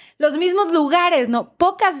sea, los mismos lugares, ¿no?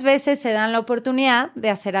 Pocas veces se dan la oportunidad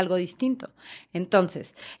de hacer algo distinto.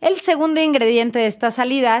 Entonces, el segundo ingrediente de estas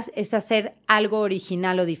salidas es hacer algo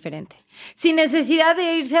original o diferente. Sin necesidad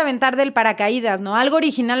de irse a aventar del paracaídas, ¿no? Algo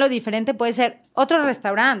original o diferente puede ser otro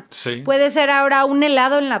restaurante. Sí. Puede ser ahora un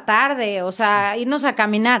helado en la tarde, o sea, irnos a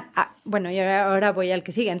caminar. Bueno, y ahora voy al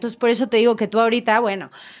que sigue. Entonces, por eso te digo que tú ahorita,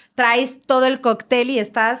 bueno, traes todo el cóctel y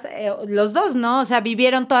estás, los dos, ¿no? O sea,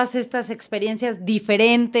 vivieron todas estas experiencias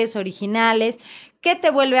diferentes, originales, que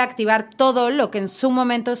te vuelve a activar todo lo que en su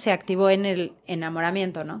momento se activó en el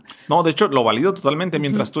enamoramiento, ¿no? No, de hecho, lo valido totalmente.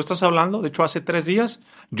 Mientras tú estás hablando, de hecho, hace 3 días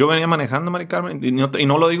yo venía manejando, Mari Carmen, y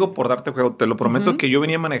no lo digo por darte juego, te lo prometo que yo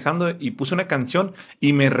venía manejando y puse una canción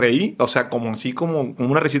y me reí, o sea, como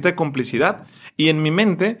una risita de complicidad. Y en mi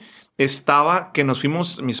mente estaba que nos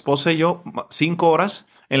fuimos, mi esposa y yo, 5 horas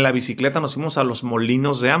en la bicicleta, nos fuimos a los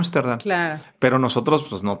molinos de Ámsterdam. Claro. Pero nosotros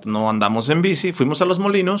pues no andamos en bici, fuimos a los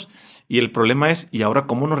molinos y el problema es, ¿y ahora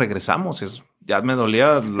cómo nos regresamos? Ya me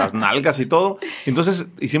dolía las nalgas y todo. Entonces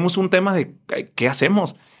hicimos un tema de ¿qué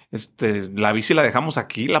hacemos? La bici la dejamos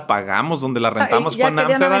aquí, la pagamos, donde la rentamos fue en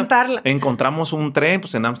Ámsterdam. Encontramos un tren,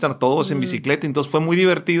 pues en Ámsterdam todo es en bicicleta. Entonces fue muy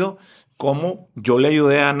divertido cómo yo le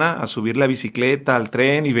ayudé a Ana a subir la bicicleta al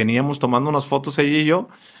tren y veníamos tomando unas fotos ella y yo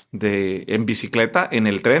en bicicleta en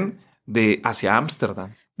el tren hacia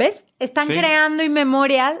Ámsterdam. ¿Ves? Están creando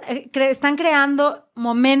memorias, están creando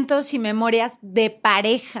momentos y memorias de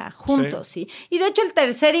pareja juntos, ¿sí? Y de hecho el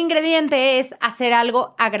tercer ingrediente es hacer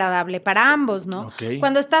algo agradable para ambos, ¿no? Okay.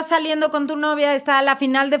 Cuando estás saliendo con tu novia, está la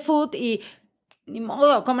final de fútbol y ni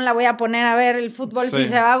modo, ¿cómo la voy a poner a ver el fútbol si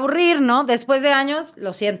se va a aburrir, no? Después de años,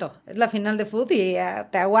 lo siento, es la final de fútbol y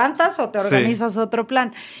te aguantas o te organizas otro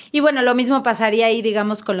plan. Y bueno, lo mismo pasaría ahí,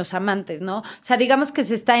 digamos, con los amantes, ¿no? O sea, digamos que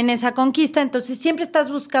se está en esa conquista, entonces siempre estás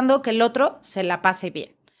buscando que el otro se la pase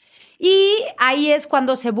bien. Y ahí es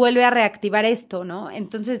cuando se vuelve a reactivar esto, ¿no?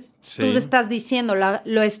 Entonces, tú le estás diciendo,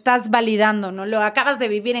 lo estás validando, ¿no? Lo acabas de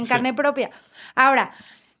vivir en carne propia. Ahora,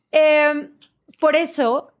 por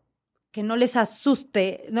eso... que no les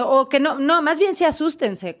asuste, o que no, más bien sí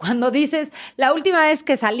asústense cuando dices, la última vez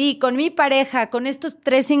que salí con mi pareja, con estos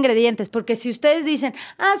 3 ingredientes, porque si ustedes dicen,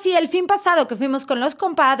 sí, el fin pasado que fuimos con los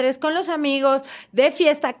compadres, con los amigos, de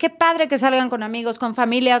fiesta, qué padre que salgan con amigos, con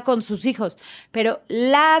familia, con sus hijos, pero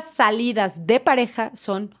las salidas de pareja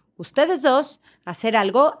son ustedes dos, hacer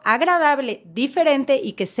algo agradable, diferente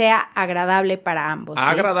y que sea agradable para ambos. ¿Sí?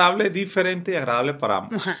 Agradable, diferente y agradable para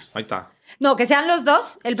ambos. Ahí está. No, que sean los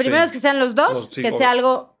dos. El primero es que sean los dos, que sea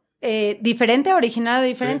algo diferente, original o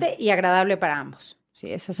diferente y agradable para ambos.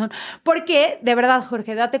 Sí, esas son. Porque, de verdad,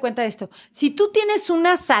 Jorge, date cuenta de esto. Si tú tienes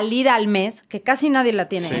una salida al mes, que casi nadie la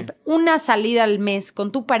tiene, una salida al mes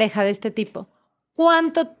con tu pareja de este tipo,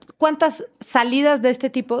 ¿cuántas salidas de este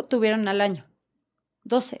tipo tuvieron al año?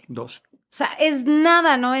 12. 12. O sea, es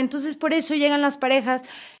nada, ¿no? Entonces, por eso llegan las parejas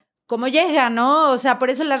cómo llega, ¿no? O sea, por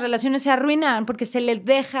eso las relaciones se arruinan, porque se les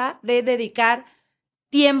deja de dedicar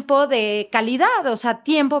tiempo de calidad, o sea,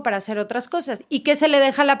 tiempo para hacer otras cosas. ¿Y qué se le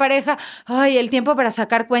deja a la pareja? Ay, el tiempo para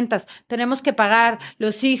sacar cuentas. Tenemos que pagar,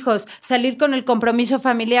 los hijos, salir con el compromiso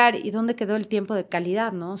familiar. ¿Y dónde quedó el tiempo de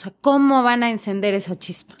calidad, no? O sea, ¿cómo van a encender esa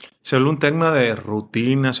chispa? Se vuelve un tema de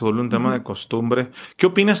rutina, se vuelve un tema de costumbre. ¿Qué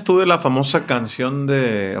opinas tú de la famosa canción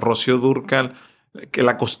de Rocío Dúrcal, que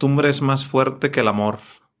la costumbre es más fuerte que el amor?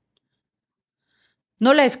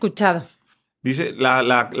 No la he escuchado. Dice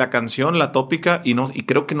la canción, la tópica, y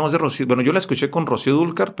creo que no es de Rocío. Bueno, yo la escuché con Rocío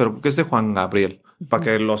Dúrcal, pero creo que es de Juan Gabriel. Para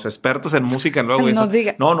que los expertos en música luego Nos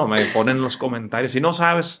digan. No, me ponen en los comentarios. Si no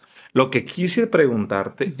sabes, lo que quise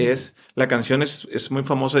preguntarte es, la canción es muy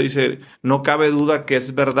famosa, dice, no cabe duda que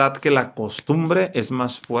es verdad que la costumbre es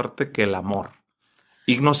más fuerte que el amor.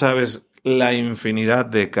 Y no sabes la infinidad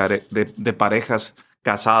de parejas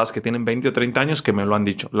casadas que tienen 20 o 30 años que me lo han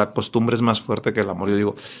dicho. La costumbre es más fuerte que el amor. Yo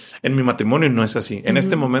digo, en mi matrimonio no es así. En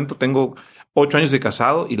este momento tengo 8 años de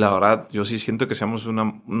casado y la verdad yo sí siento que seamos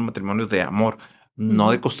un matrimonio de amor, no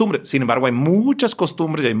de costumbre. Sin embargo, hay muchas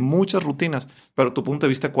costumbres y hay muchas rutinas. Pero tu punto de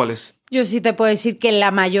vista, ¿cuál es? Yo sí te puedo decir que la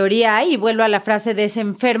mayoría, y vuelvo a la frase de ese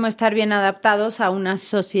enfermo, estar bien adaptados a una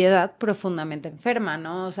sociedad profundamente enferma,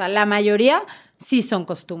 ¿no? O sea, la mayoría sí son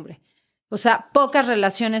costumbre. O sea, pocas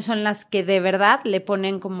relaciones son las que de verdad le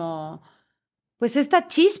ponen como, pues esta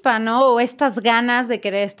chispa, ¿no? O estas ganas de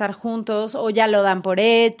querer estar juntos, o ya lo dan por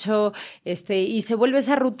hecho, y se vuelve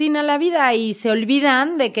esa rutina a la vida y se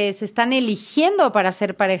olvidan de que se están eligiendo para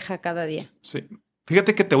ser pareja cada día. Sí.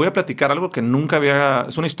 Fíjate que te voy a platicar algo que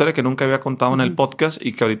es una historia que nunca había contado en el podcast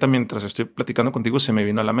y que ahorita mientras estoy platicando contigo se me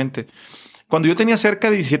vino a la mente. Cuando yo tenía cerca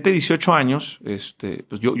de 17, 18 años, pues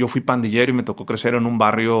yo fui pandillero y me tocó crecer en un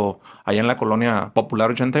barrio allá en la colonia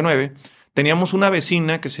Popular 89. Teníamos una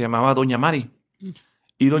vecina que se llamaba Doña Mari.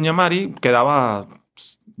 Y Doña Mari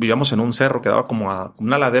vivíamos en un cerro, quedaba como a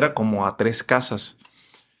una ladera como a 3 casas.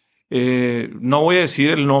 No voy a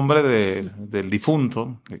decir el nombre del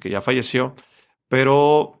difunto, que ya falleció,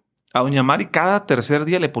 pero a Doña Mari cada tercer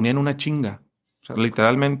día le ponían una chinga. O sea,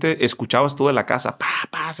 literalmente escuchabas tú de la casa,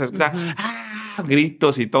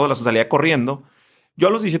 gritos y todo, salía corriendo. Yo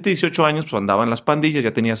a los 17, 18 años pues andaba en las pandillas,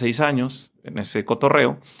 ya tenía 6 años en ese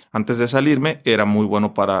cotorreo. Antes de salirme era muy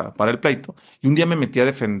bueno para el pleito. Y un día me metí a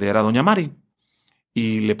defender a Doña Mari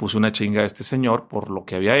y le puse una chinga a este señor por lo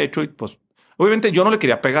que había hecho. Y pues obviamente yo no le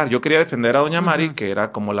quería pegar, yo quería defender a Doña Mari, que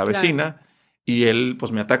era como la vecina. Claro. Y él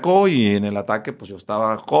pues me atacó y en el ataque pues yo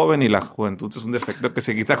estaba joven y la juventud es un defecto que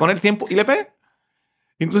se quita con el tiempo y le pegué.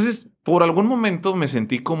 Entonces por algún momento me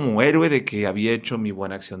sentí como héroe de que había hecho mi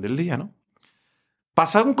buena acción del día, ¿no?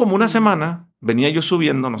 Pasaron como una semana, venía yo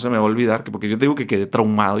subiendo, no se me va a olvidar, porque yo te digo que quedé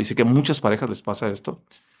traumado y sé que a muchas parejas les pasa esto.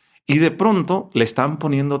 Y de pronto le estaban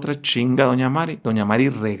poniendo otra chinga a Doña Mari. Doña Mari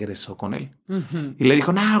regresó con él. Y le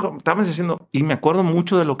dijo, no, estábamos haciendo... Y me acuerdo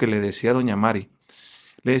mucho de lo que le decía a Doña Mari.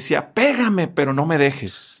 Le decía, pégame, pero no me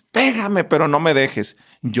dejes. Pégame, pero no me dejes.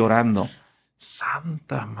 Llorando.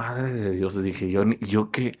 Santa madre de Dios, dije yo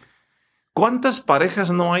que... ¿Cuántas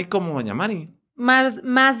parejas no hay como Doña Mari?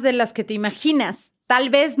 Más de las que te imaginas. Tal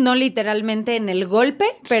vez no literalmente en el golpe,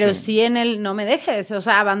 pero sí en el no me dejes. O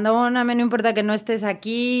sea, abandóname, no importa que no estés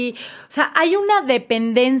aquí. O sea, hay una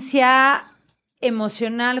dependencia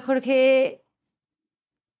emocional, Jorge,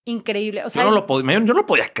 increíble. O sea, yo no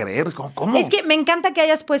podía creer. ¿Cómo? Es que me encanta que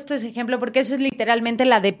hayas puesto ese ejemplo porque eso es literalmente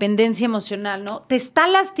la dependencia emocional, ¿no? Te está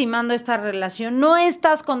lastimando esta relación, no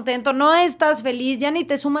estás contento, no estás feliz, ya ni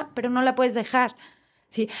te suma, pero no la puedes dejar.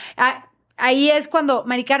 Sí. Ahí es cuando,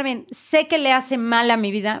 Mari Carmen, sé que le hace mal a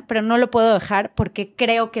mi vida, pero no lo puedo dejar porque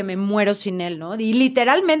creo que me muero sin él, ¿no? Y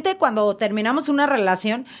literalmente cuando terminamos una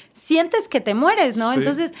relación, sientes que te mueres, ¿no? Sí.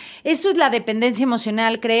 Entonces, eso es la dependencia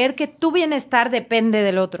emocional, creer que tu bienestar depende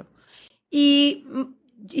del otro. Y,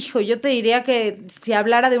 hijo, yo te diría que si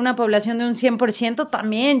hablara de una población de un 100%,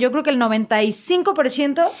 también, yo creo que el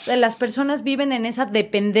 95% de las personas viven en esa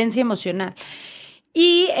dependencia emocional.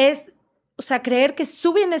 Y o sea, creer que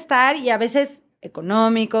su bienestar y a veces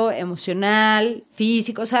económico, emocional,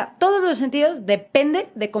 físico, o sea, todos los sentidos depende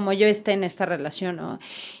de cómo yo esté en esta relación, ¿no?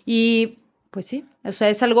 Y pues sí, o sea,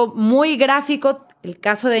 es algo muy gráfico el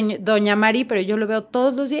caso de Doña Mari, pero yo lo veo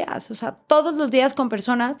todos los días, o sea, todos los días con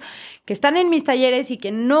personas que están en mis talleres y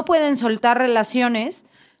que no pueden soltar relaciones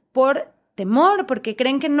por temor, porque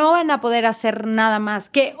creen que no van a poder hacer nada más.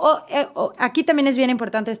 Aquí también es bien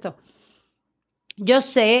importante esto. Yo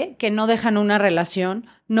sé que no dejan una relación,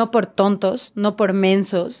 no por tontos, no por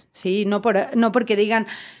mensos, ¿sí? No porque digan,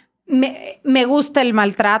 me gusta el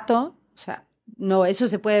maltrato. O sea, no, eso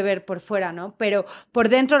se puede ver por fuera, ¿no? Pero por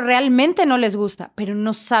dentro realmente no les gusta, pero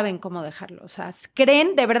no saben cómo dejarlo. O sea,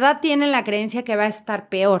 creen, de verdad tienen la creencia que va a estar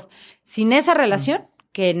peor sin esa relación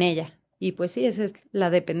que en ella. Y pues sí, esa es la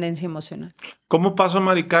dependencia emocional. ¿Cómo pasó,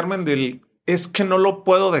 Mari Carmen, del es que no lo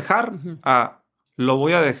puedo dejar a lo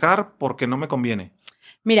voy a dejar porque no me conviene?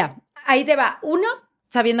 Mira, ahí te va. Uno,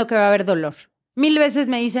 sabiendo que va a haber dolor. 1000 veces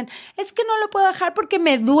me dicen, es que no lo puedo dejar porque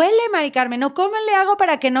me duele, Mari Carmen. ¿O cómo le hago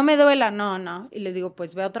para que no me duela? No. Y les digo,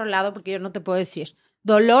 pues ve a otro lado porque yo no te puedo decir.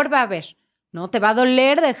 Dolor va a haber, ¿no? Te va a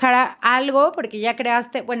doler dejar algo porque ya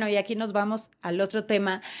creaste. Bueno, y aquí nos vamos al otro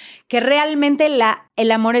tema, que realmente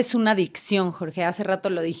el amor es una adicción, Jorge. Hace rato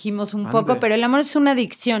lo dijimos un poco, pero el amor es una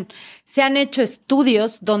adicción. Se han hecho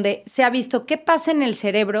estudios donde se ha visto qué pasa en el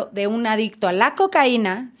cerebro de un adicto a la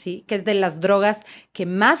cocaína, ¿sí? Que es de las drogas que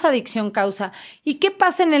más adicción causa, y qué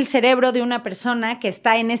pasa en el cerebro de una persona que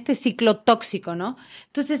está en este ciclo tóxico, ¿no?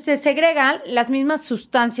 Entonces se segregan las mismas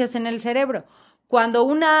sustancias en el cerebro. Cuando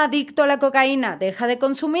un adicto a la cocaína deja de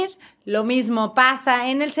consumir, lo mismo pasa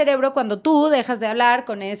en el cerebro cuando tú dejas de hablar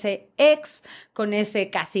con ese ex, con ese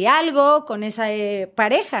casi algo, con esa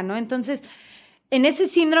pareja, ¿no? Entonces, en ese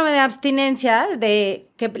síndrome de abstinencia de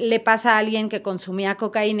que le pasa a alguien que consumía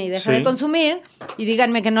cocaína y deja de consumir, y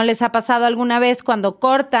díganme que no les ha pasado alguna vez cuando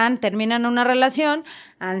cortan, terminan una relación,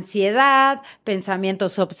 ansiedad,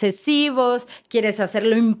 pensamientos obsesivos, quieres hacer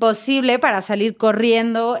lo imposible para salir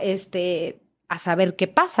corriendo, a saber qué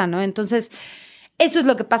pasa, ¿no? Entonces, eso es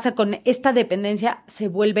lo que pasa con esta dependencia, se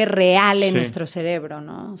vuelve real en nuestro cerebro,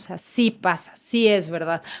 ¿no? O sea, sí pasa, sí es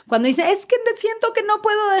verdad. Cuando dice, es que siento que no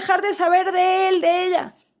puedo dejar de saber de él, de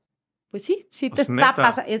ella. Pues sí, sí te está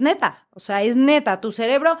pasando, es neta, o sea, es neta. Tu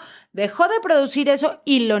cerebro dejó de producir eso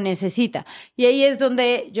y lo necesita. Y ahí es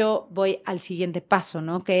donde yo voy al siguiente paso,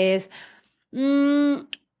 ¿no? Que es,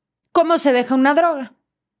 ¿cómo se deja una droga?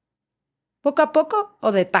 ¿Poco a poco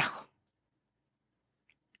o de tajo?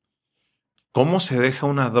 ¿Cómo se deja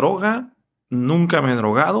una droga? Nunca me he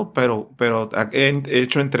drogado, pero he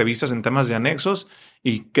hecho entrevistas en temas de anexos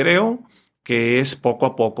y creo que es poco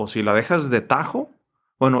a poco. Si la dejas de tajo,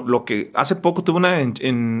 bueno, lo que hace poco tuve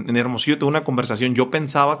en Hermosillo, tuve una conversación. Yo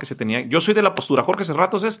pensaba que se tenía. Yo soy de la postura, Jorge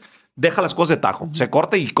Serratos es deja las cosas de tajo, se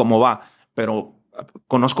corta y cómo va. Pero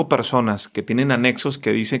conozco personas que tienen anexos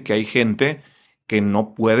que dicen que hay gente que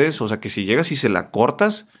no puedes, o sea, que si llegas y se la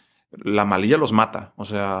cortas, la malilla los mata. O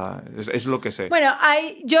sea, es lo que sé. Bueno,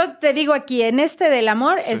 yo te digo aquí, en del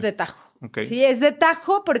amor es de tajo. Okay. Sí, es de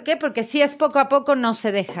tajo. ¿Por qué? Porque si es poco a poco no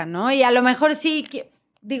se deja, ¿no? Y a lo mejor sí,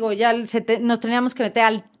 digo, ya nos teníamos que meter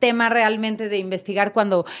al tema realmente de investigar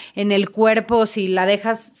cuando en el cuerpo, si la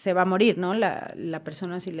dejas, se va a morir, ¿no? La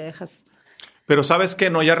persona, si le dejas. Pero ¿sabes qué?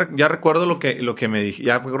 No, ya recuerdo lo que me dije,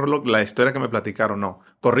 ya recuerdo la historia que me platicaron. No,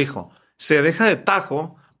 corrijo. Se deja de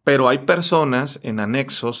tajo. Pero hay personas en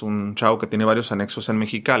anexos, un chavo que tiene varios anexos en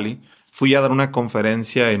Mexicali, fui a dar una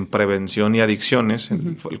conferencia en prevención y adicciones,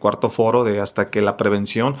 en el cuarto foro de hasta que la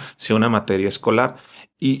prevención sea una materia escolar.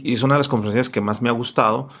 Y es una de las conferencias que más me ha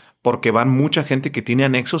gustado porque van mucha gente que tiene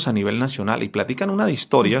anexos a nivel nacional y platican una de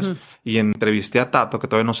historias. Y entrevisté a Tato, que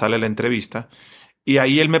todavía no sale la entrevista, y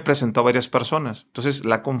ahí él me presentó a varias personas. Entonces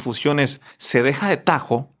la confusión es, se deja de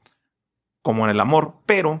tajo, como en el amor,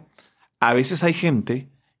 pero a veces hay gente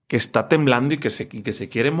que está temblando y que se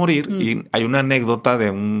quiere morir. Y hay una anécdota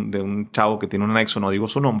de un chavo que tiene un anexo, no digo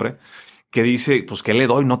su nombre, que dice, pues, ¿qué le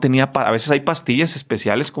doy? No tenía, a veces hay pastillas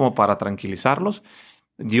especiales como para tranquilizarlos.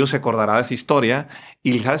 Gio se acordará de esa historia.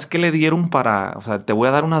 Y ¿sabes qué le dieron o sea, te voy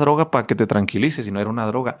a dar una droga para que te tranquilices? Y no era una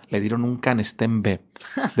droga. Le dieron un Canesten B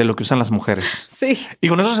de lo que usan las mujeres. Sí. Y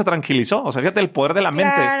con eso se tranquilizó. O sea, fíjate el poder de la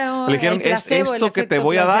mente. Claro, le dijeron, placebo, esto que te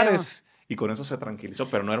voy a dar placebo. es... Y con eso se tranquilizó,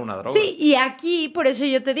 pero no era una droga. Sí, y aquí, por eso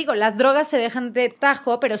yo te digo, las drogas se dejan de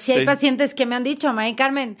tajo, pero sí hay pacientes que me han dicho, Mari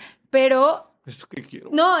Carmen, pero... ¿Esto qué quiero?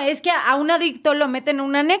 No, es que a un adicto lo meten en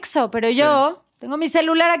un anexo, pero yo tengo mi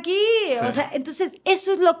celular aquí. O sea, entonces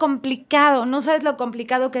eso es lo complicado. No sabes lo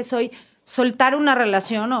complicado que soy soltar una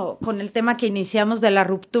relación o con el tema que iniciamos de la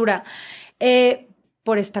ruptura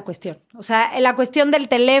por esta cuestión. O sea, la cuestión del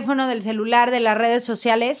teléfono, del celular, de las redes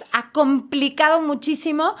sociales ha complicado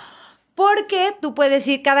muchísimo. Porque tú puedes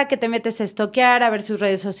ir cada que te metes a estoquear, a ver sus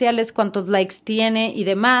redes sociales, cuántos likes tiene y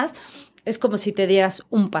demás. Es como si te dieras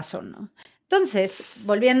un pasón, ¿no? Entonces,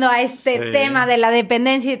 volviendo a este tema de la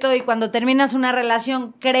dependencia y todo, y cuando terminas una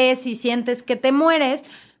relación, crees y sientes que te mueres,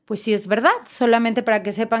 pues sí es verdad. Solamente para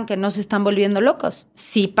que sepan que no se están volviendo locos.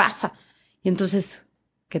 Sí pasa. Y entonces,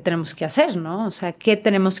 ¿qué tenemos que hacer, no? O sea, ¿qué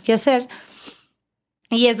tenemos que hacer?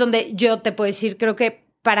 Y es donde yo te puedo decir, creo que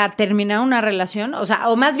para terminar una relación, o sea,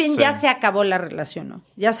 o más bien ya se acabó la relación, ¿no?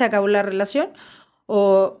 Ya se acabó la relación,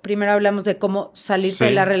 ¿O primero hablamos de cómo salirte Sí.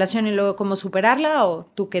 de la relación y luego cómo superarla? ¿O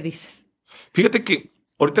tú qué dices? Fíjate que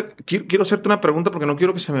ahorita quiero hacerte una pregunta porque no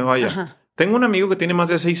quiero que se me vaya. Ajá. Tengo un amigo que tiene más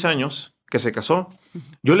de 6 años que se casó.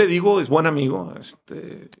 Yo le digo, es buen amigo,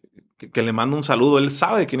 que le mando un saludo. Él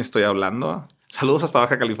sabe de quién estoy hablando. Saludos hasta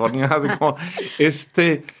Baja California. Así como,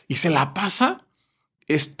 y se la pasa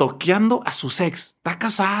estoqueando a sus ex. Está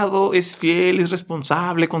casado, es fiel, es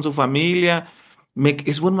responsable con su familia,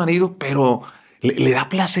 es buen marido, pero le da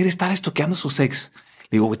placer estar estoqueando a sus ex.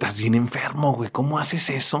 Le digo, güey, estás bien enfermo, güey. ¿Cómo haces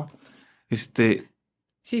eso?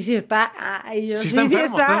 Sí está. Ay, yo Sí sí, está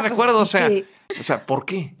enfermo, está. ¿estás de acuerdo? Sí. O sea, ¿por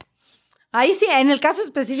qué? Ahí sí, en el caso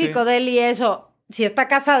específico Sí. de él y eso, si está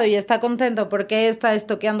casado y está contento porque está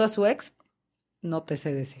estoqueando a su ex, no te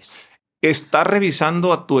sé decir. ¿Estar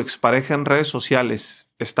revisando a tu expareja en redes sociales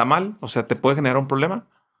está mal? O sea, ¿te puede generar un problema?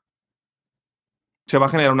 ¿Se va a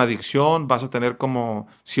generar una adicción? ¿Vas a tener como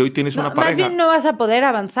si hoy tienes No, una más pareja? bien no vas a poder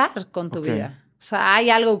avanzar con tu Ok. vida. O sea, hay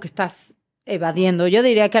algo que estás evadiendo. Yo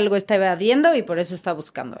diría que algo está evadiendo y por eso está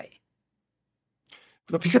buscando ahí.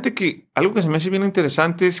 Pero fíjate que algo que se me hace bien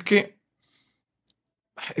interesante es que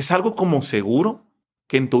es algo como seguro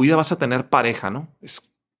que en tu vida vas a tener pareja, ¿no?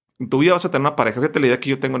 En tu vida vas a tener una pareja. Fíjate la idea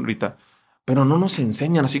que yo tengo ahorita. Pero no nos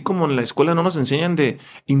enseñan, así como en la escuela no nos enseñan de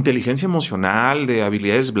inteligencia emocional, de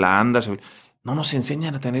habilidades blandas. No nos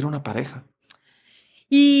enseñan a tener una pareja.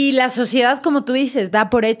 Y la sociedad, como tú dices, da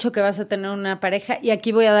por hecho que vas a tener una pareja. Y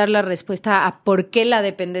aquí voy a dar la respuesta a por qué la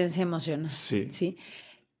dependencia emocional. Sí. ¿Sí?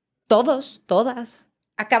 Todos, todas,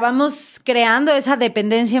 acabamos creando esa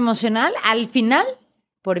dependencia emocional al final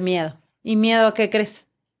por miedo. ¿Y miedo a qué crees?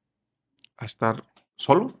 A estar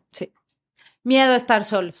solo. Sí. Miedo a estar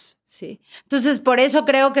solos, sí. Entonces, por eso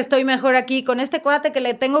creo que estoy mejor aquí con este cuate que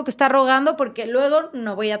le tengo que estar rogando porque luego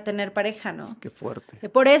no voy a tener pareja, ¿no? Qué fuerte.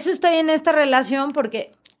 Por eso estoy en esta relación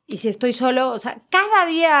porque, y si estoy solo, o sea, cada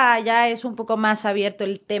día ya es un poco más abierto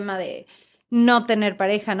el tema de no tener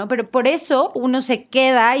pareja, ¿no? Pero por eso uno se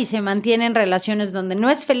queda y se mantiene en relaciones donde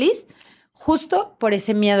no es feliz, justo por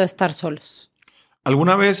ese miedo a estar solos.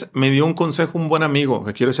 Alguna vez me dio un consejo un buen amigo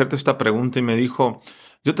que quiero hacerte esta pregunta y me dijo,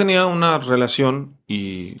 yo tenía una relación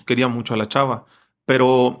y quería mucho a la chava,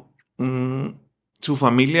 pero su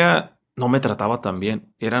familia no me trataba tan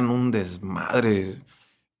bien, eran un desmadre,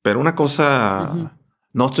 pero una cosa,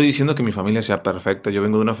 no estoy diciendo que mi familia sea perfecta, yo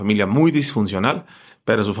vengo de una familia muy disfuncional,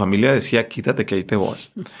 pero su familia decía, quítate que ahí te voy.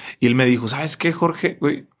 Y él me dijo, ¿sabes qué, Jorge?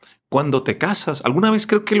 Güey, cuando te casas, alguna vez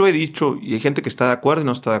creo que lo he dicho y hay gente que está de acuerdo y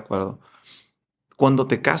no está de acuerdo. Cuando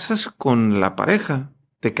te casas con la pareja,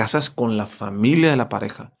 te casas con la familia de la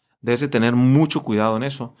pareja. Debes de tener mucho cuidado en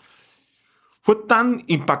eso. Fue tan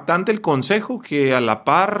impactante el consejo que a la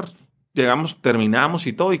par terminamos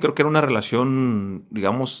y todo, y creo que era una relación,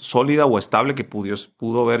 digamos, sólida o estable que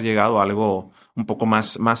pudo haber llegado a algo un poco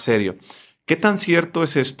más serio. ¿Qué tan cierto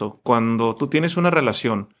es esto? Cuando tú tienes una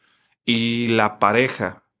relación y la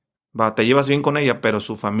pareja, te llevas bien con ella, pero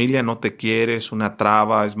su familia no te quiere, es una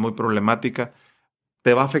traba, es muy problemática.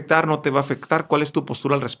 ¿Te va a afectar? ¿No te va a afectar? ¿Cuál es tu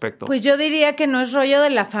postura al respecto? Pues yo diría que no es rollo de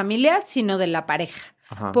la familia, sino de la pareja.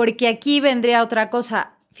 Ajá. Porque aquí vendría otra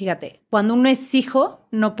cosa. Fíjate, cuando uno es hijo,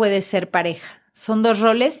 no puede ser pareja. Son dos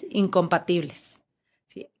roles incompatibles.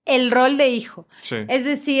 ¿Sí? El rol de hijo. Sí. Es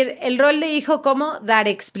decir, el rol de hijo como dar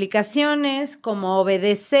explicaciones, como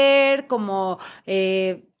obedecer, como,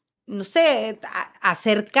 no sé,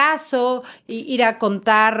 hacer caso, ir a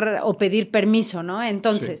contar o pedir permiso, ¿no?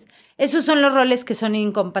 Entonces, esos son los roles que son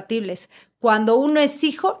incompatibles. Cuando uno es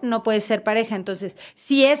hijo, no puede ser pareja. Entonces,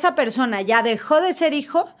 si esa persona ya dejó de ser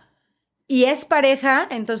hijo y es pareja,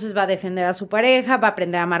 entonces va a defender a su pareja, va a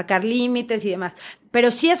aprender a marcar límites y demás. Pero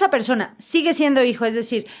si esa persona sigue siendo hijo, es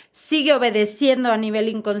decir, sigue obedeciendo a nivel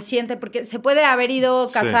inconsciente, porque se puede haber ido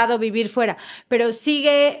casado, vivir fuera, pero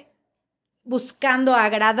sigue buscando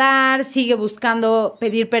agradar, sigue buscando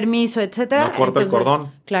pedir permiso, etcétera. No corta el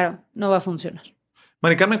cordón. Claro, no va a funcionar.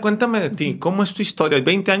 Mari Carmen, cuéntame de ti. ¿Cómo es tu historia?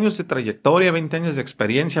 20 años de trayectoria, 20 años de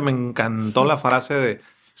experiencia. Me encantó la frase de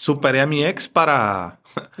superé a mi ex para...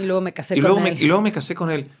 Y luego me casé y con luego él. Y luego me casé con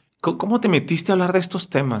él. ¿Cómo te metiste a hablar de estos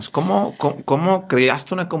temas? ¿Cómo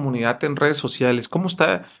creaste una comunidad en redes sociales?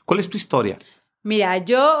 ¿Cuál es tu historia? Mira,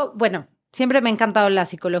 yo, bueno, siempre me ha encantado la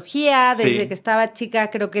psicología. Desde que estaba chica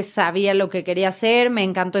creo que sabía lo que quería hacer. Me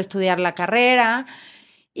encantó estudiar la carrera.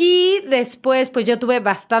 Y después, pues yo tuve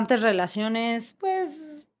bastantes relaciones,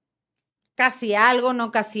 pues casi algo, no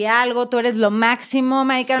casi algo. Tú eres lo máximo,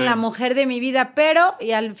 marica, la mujer de mi vida, pero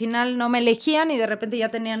y al final no me elegían y de repente ya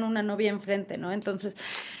tenían una novia enfrente, ¿no? Entonces,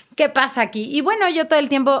 ¿qué pasa aquí? Y bueno, yo todo el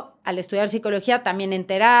tiempo, al estudiar psicología, también en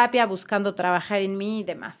terapia, buscando trabajar en mí y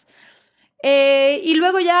demás. Y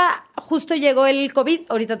luego ya justo llegó el COVID.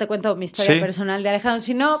 Ahorita te cuento mi historia personal de Alejandro,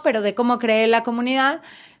 si no, pero de cómo creé la comunidad.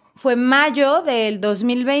 Fue mayo del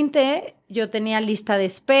 2020. Yo tenía lista de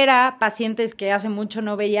espera, pacientes que hace mucho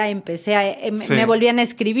no veía, me volvían a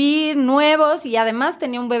escribir, nuevos, y además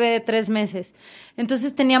tenía un bebé de 3 meses.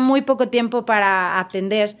 Entonces tenía muy poco tiempo para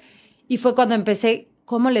atender. Y fue cuando empecé,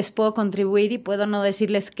 ¿cómo les puedo contribuir? Y puedo no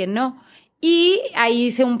decirles que no. Y ahí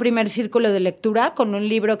hice un primer círculo de lectura con un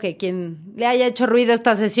libro que quien le haya hecho ruido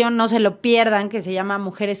esta sesión no se lo pierdan, que se llama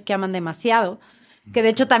Mujeres que aman demasiado, que de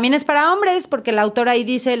hecho también es para hombres, porque la autora ahí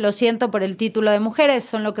dice, lo siento por el título de mujeres,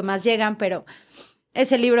 son lo que más llegan, pero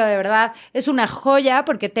ese libro de verdad es una joya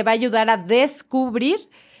porque te va a ayudar a descubrir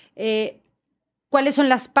cuáles son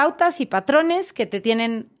las pautas y patrones que te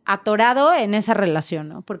tienen atorado en esa relación,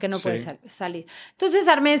 ¿no? Porque no puedes salir. Entonces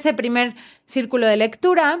armé ese primer círculo de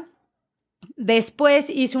lectura. Después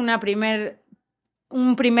hice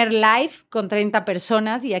un primer live con 30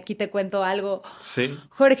 personas y aquí te cuento algo. Sí.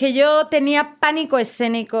 Jorge, yo tenía pánico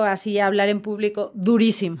escénico, así, hablar en público,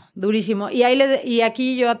 durísimo, durísimo. Y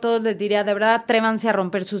aquí yo a todos les diría, de verdad, atrévanse a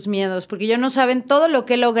romper sus miedos, porque yo no saben todo lo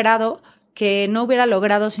que he logrado que no hubiera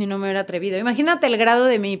logrado si no me hubiera atrevido. Imagínate el grado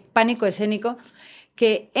de mi pánico escénico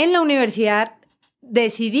que en la universidad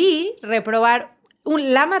decidí reprobar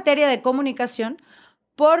la materia de comunicación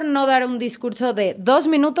por no dar un discurso de 2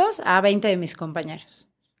 minutos a 20 de mis compañeros.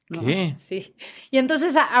 ¿No? ¿Qué? Sí. Y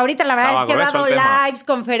entonces, ahorita la verdad es que he dado lives,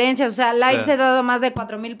 conferencias, o sea, lives he dado más de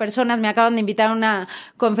 4,000 personas, me acaban de invitar a una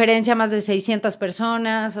conferencia a más de 600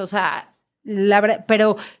 personas, o sea,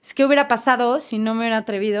 pero es que hubiera pasado si no me hubiera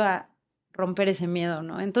atrevido a romper ese miedo,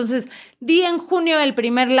 ¿no? Entonces, di en junio el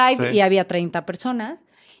primer live y había 30 personas,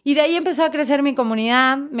 y de ahí empezó a crecer mi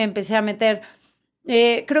comunidad, me empecé a meter,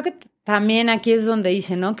 creo que también aquí es donde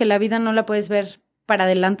dice, ¿no? Que la vida no la puedes ver para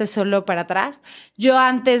adelante, solo para atrás. Yo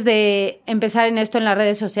antes de empezar en esto en las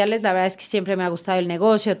redes sociales, la verdad es que siempre me ha gustado el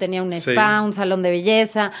negocio. Tenía un spa, un salón de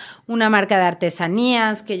belleza, una marca de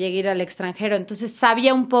artesanías que llegué a ir al extranjero. Entonces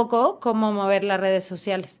sabía un poco cómo mover las redes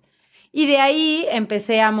sociales. Y de ahí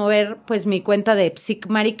empecé a mover pues mi cuenta de Psic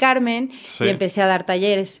Mari Carmen y empecé a dar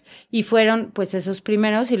talleres. Y fueron pues esos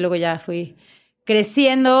primeros y luego ya fui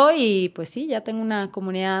creciendo y pues sí, ya tengo una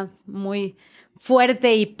comunidad muy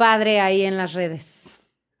fuerte y padre ahí en las redes.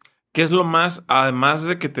 ¿Qué es lo más, además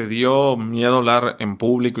de que te dio miedo hablar en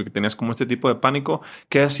público y que tenías como este tipo de pánico,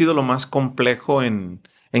 qué ha sido lo más complejo en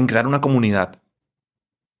crear una comunidad?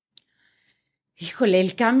 Híjole,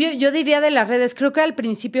 el cambio, yo diría de las redes, creo que al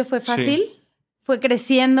principio fue fácil, fue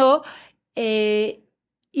creciendo,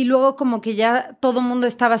 y luego como que ya todo el mundo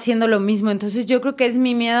estaba haciendo lo mismo. Entonces yo creo que es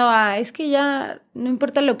mi miedo es que ya no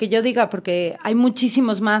importa lo que yo diga porque hay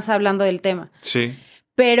muchísimos más hablando del tema. Sí.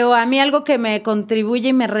 Pero a mí algo que me contribuye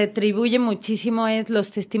y me retribuye muchísimo es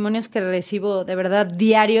los testimonios que recibo de verdad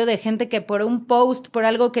diario de gente que por un post, por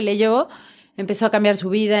algo que leyó, empezó a cambiar su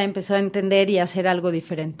vida, empezó a entender y a hacer algo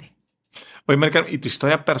diferente. Oye, Maricar, ¿y tu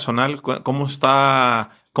historia personal cómo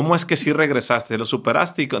está? ¿Cómo es que sí regresaste? ¿Lo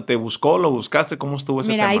superaste y te buscó, lo buscaste? ¿Cómo estuvo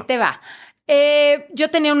ese tema? Mira, ahí te va. Yo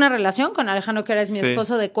tenía una relación con Alejandro, que era mi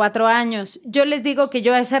esposo, de 4 años. Yo les digo que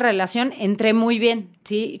yo a esa relación entré muy bien,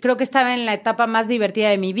 ¿sí? Creo que estaba en la etapa más divertida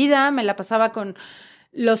de mi vida. Me la pasaba con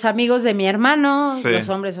los amigos de mi hermano. Los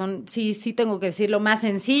hombres son, sí tengo que decirlo, más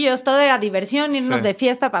sencillos. Todo era diversión, irnos de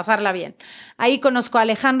fiesta, pasarla bien. Ahí conozco a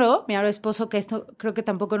Alejandro, mi ahora esposo, que esto creo que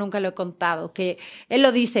tampoco nunca lo he contado, que él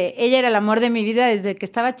lo dice, ella era el amor de mi vida desde que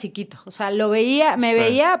estaba chiquito. O sea, lo veía, me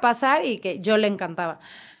veía pasar y que yo le encantaba.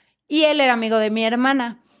 Y él era amigo de mi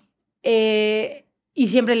hermana. Y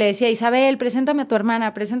siempre le decía, Isabel, preséntame a tu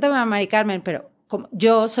hermana, preséntame a Mari Carmen, pero como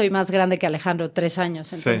yo soy más grande que Alejandro, 3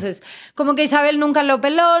 años. Entonces, como que Isabel nunca lo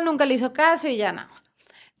peló, nunca le hizo caso y ya nada.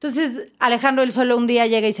 Entonces, Alejandro, él solo un día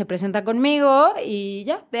llega y se presenta conmigo y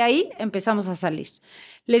ya, de ahí empezamos a salir.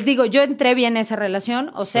 Les digo, yo entré bien en esa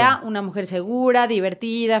relación, o sea, una mujer segura,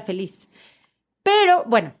 divertida, feliz. Pero,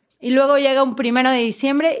 bueno, y luego llega un 1 de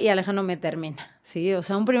diciembre y Alejandro me termina. Sí, o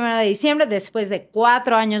sea, un 1 de diciembre, después de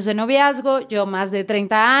 4 años de noviazgo, yo más de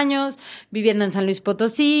 30 años, viviendo en San Luis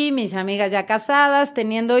Potosí, mis amigas ya casadas,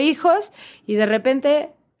 teniendo hijos, y de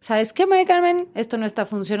repente, ¿sabes qué, Mari Carmen? Esto no está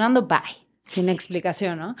funcionando, bye. Sin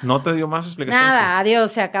explicación, ¿no? ¿No te dio más explicación? Nada,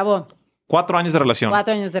 adiós, se acabó. 4 años de relación.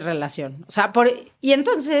 4 años de relación. O sea, y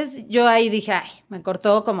entonces yo ahí dije, me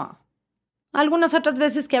cortó como algunas otras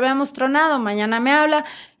veces que habíamos tronado, mañana me habla,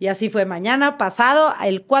 y así fue mañana, pasado,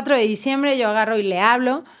 el 4 de diciembre yo agarro y le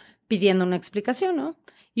hablo pidiendo una explicación, ¿no?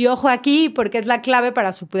 Y ojo aquí, porque es la clave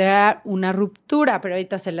para superar una ruptura, pero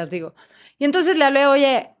ahorita se las digo. Y entonces le hablé,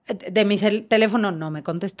 oye, de mi teléfono no me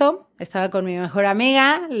contestó. Estaba con mi mejor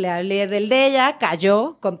amiga, le hablé del de ella,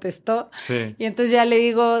 cayó, contestó. Sí. Y entonces ya le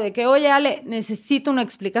digo de que, oye, Ale, necesito una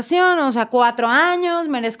explicación, o sea, 4 años,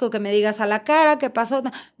 merezco que me digas a la cara qué pasó.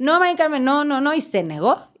 No, Mari Carmen, no, y se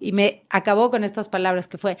negó. Y me acabó con estas palabras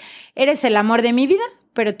que fue, eres el amor de mi vida,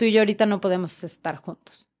 pero tú y yo ahorita no podemos estar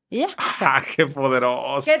juntos. Y ya. O sea, ¡Qué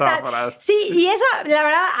poderosa frase! Sí, y esa, la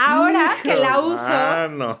verdad, ahora que la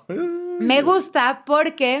uso, me gusta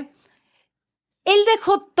porque él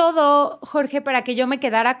dejó todo, Jorge, para que yo me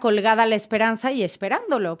quedara colgada a la esperanza y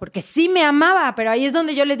esperándolo, porque sí me amaba, pero ahí es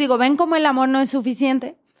donde yo les digo, ven cómo el amor no es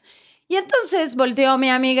suficiente. Y entonces volteó mi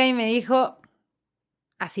amiga y me dijo,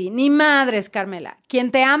 así, ni madres, Carmela,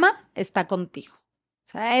 quien te ama está contigo.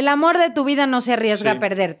 O sea, el amor de tu vida no se arriesga a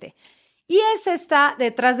perderte. Y esa está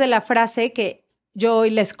detrás de la frase que yo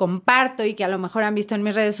hoy les comparto y que a lo mejor han visto en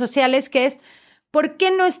mis redes sociales, que es, ¿por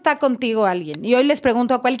qué no está contigo alguien? Y hoy les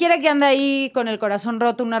pregunto a cualquiera que anda ahí con el corazón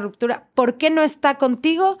roto, una ruptura, ¿por qué no está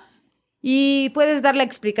contigo? Y puedes dar la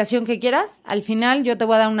explicación que quieras. Al final yo te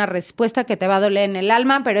voy a dar una respuesta que te va a doler en el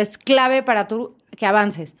alma, pero es clave para tú que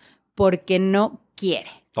avances. Porque no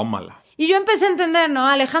quiere. Tómala. Y yo empecé a entender, ¿no?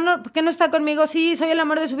 Alejandro, ¿por qué no está conmigo? Sí, soy el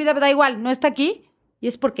amor de su vida, pero da igual, no está aquí. Y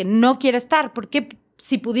es porque no quiere estar. Porque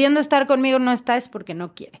si pudiendo estar conmigo no está, es porque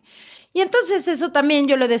no quiere. Y entonces eso también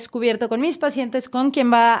yo lo he descubierto con mis pacientes, con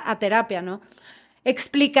quien va a terapia, ¿no?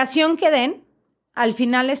 Explicación que den, al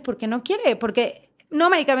final es porque no quiere. Porque, no,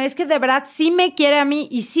 Marica, es que de verdad sí me quiere a mí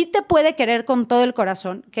y sí te puede querer con todo el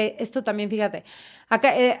corazón. Que esto también, fíjate,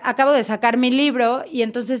 acabo de sacar mi libro y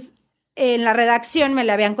entonces en la redacción me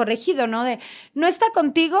la habían corregido, ¿no? De, no está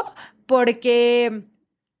contigo porque...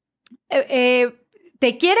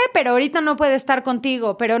 te quiere, pero ahorita no puede estar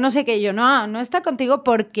contigo, pero no sé qué. Yo, no está contigo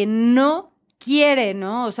porque no quiere,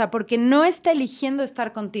 ¿no? O sea, porque no está eligiendo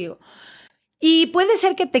estar contigo. Y puede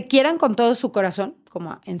ser que te quieran con todo su corazón,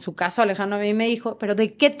 como en su caso Alejandro a mí me dijo, pero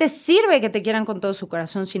 ¿de qué te sirve que te quieran con todo su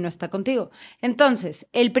corazón si no está contigo? Entonces,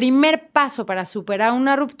 el primer paso para superar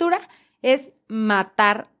una ruptura es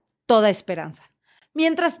matar toda esperanza.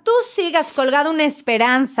 Mientras tú sigas colgado una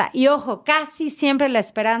esperanza, y ojo, casi siempre la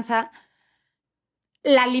esperanza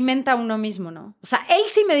la alimenta a uno mismo, ¿no? O sea, él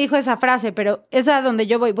sí me dijo esa frase, pero es a donde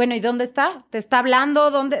yo voy. Bueno, ¿y dónde está? ¿Te está hablando?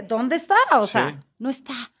 ¿Dónde está? O sea, no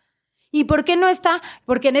está. ¿Y por qué no está?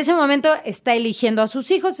 Porque en ese momento está eligiendo a sus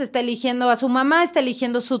hijos, está eligiendo a su mamá, está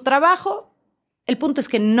eligiendo su trabajo. El punto es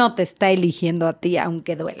que no te está eligiendo a ti,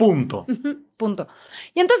 aunque duele. Punto. Punto.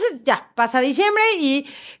 Y entonces ya, pasa diciembre y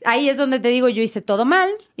ahí es donde te digo, yo hice todo mal.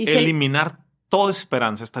 Eliminar toda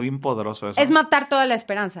esperanza. Está bien poderoso eso. Es matar toda la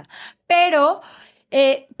esperanza. Pero...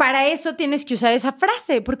 para eso tienes que usar esa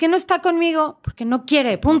frase. ¿Por qué no está conmigo? Porque no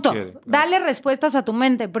quiere, punto. No quiere, no. Dale respuestas a tu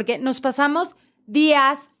mente, porque nos pasamos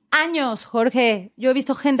días, años, Jorge. Yo he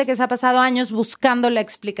visto gente que se ha pasado años buscando la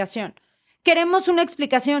explicación. Queremos una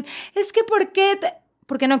explicación. Es que ¿por qué?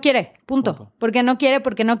 Porque no quiere, punto. Porque no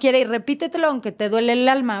quiere y repítetelo aunque te duele el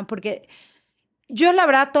alma, porque yo la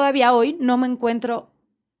verdad todavía hoy no me encuentro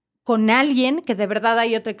con alguien que de verdad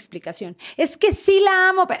hay otra explicación. Es que sí la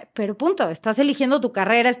amo, pero punto, estás eligiendo tu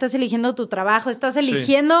carrera, estás eligiendo tu trabajo, estás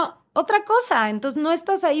eligiendo otra cosa, entonces no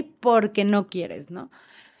estás ahí porque no quieres, ¿no?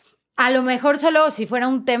 A lo mejor solo si fuera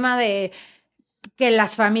un tema de que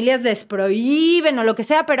las familias les prohíben o lo que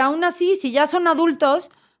sea, pero aún así, si ya son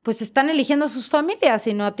adultos, pues están eligiendo a sus familias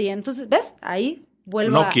y no a ti. Entonces, ¿ves? Ahí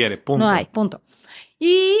vuelvo No quiere, punto. No hay, punto.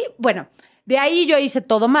 Y bueno, de ahí yo hice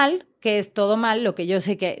todo mal, que es todo mal, lo que yo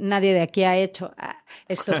sé que nadie de aquí ha hecho,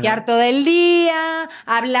 estoquear todo el día,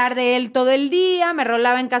 hablar de él todo el día, me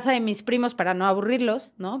rolaba en casa de mis primos para no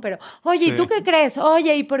aburrirlos, ¿no? Pero, oye, ¿y tú qué crees?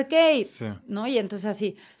 Oye, ¿y por qué? ¿No? Y entonces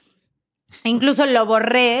así, incluso lo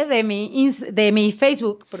borré de mi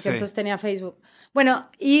Facebook, porque entonces tenía Facebook. Bueno,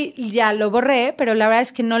 y ya lo borré, pero la verdad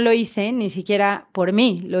es que no lo hice ni siquiera por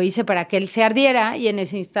mí, lo hice para que él se ardiera y en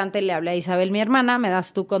ese instante le hablé a Isabel, mi hermana, me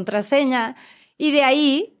das tu contraseña y de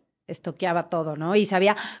ahí estoqueaba todo, ¿no? Y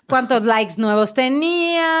sabía cuántos likes nuevos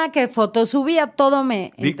tenía, qué fotos subía, todo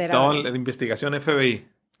me enteraba. Toda la investigación FBI.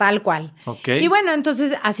 Tal cual. Okay. Y bueno,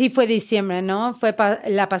 entonces así fue diciembre, ¿no?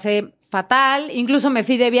 La pasé fatal, incluso me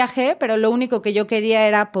fui de viaje, pero lo único que yo quería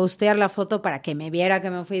era postear la foto para que me viera que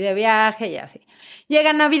me fui de viaje y así.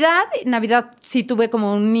 Llega Navidad sí tuve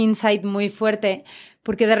como un insight muy fuerte,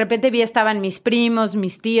 porque de repente estaban mis primos,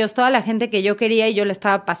 mis tíos, toda la gente que yo quería y yo le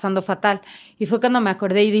estaba pasando fatal. Y fue cuando me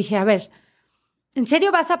acordé y dije, a ver, ¿en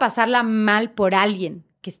serio vas a pasarla mal por alguien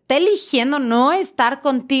que está eligiendo no estar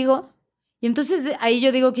contigo? Y entonces ahí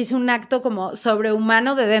yo digo que hice un acto como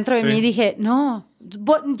sobrehumano de dentro de mí. Dije, no,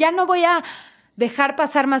 ya no voy a dejar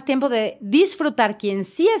pasar más tiempo de disfrutar quien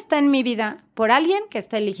sí está en mi vida por alguien que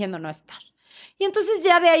está eligiendo no estar. Y entonces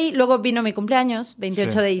ya de ahí, luego vino mi cumpleaños,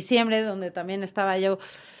 28 de diciembre, donde también estaba yo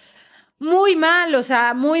muy mal, o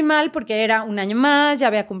sea, muy mal porque era un año más, ya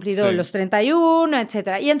había cumplido los 31,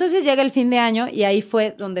 etcétera. Y entonces llega el fin de año y ahí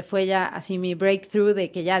fue donde fue ya así mi breakthrough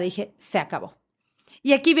de que ya dije, se acabó.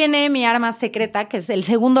 Y aquí viene mi arma secreta, que es el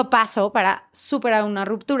segundo paso para superar una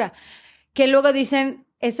ruptura, que luego dicen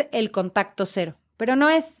es el contacto cero. Pero no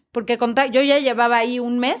es, porque yo ya llevaba ahí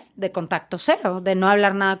un mes de contacto cero, de no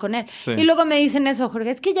hablar nada con él. Sí. Y luego me dicen eso,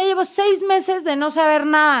 Jorge, es que ya llevo 6 meses de no saber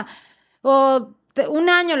nada, o un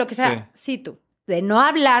año, lo que sea. Sí, tú, de no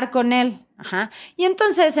hablar con él. Ajá. Y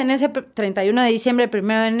entonces en ese 31 de diciembre,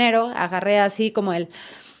 1 de enero, agarré así como el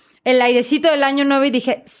airecito del año nuevo y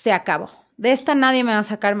dije, se acabó. De esta nadie me va a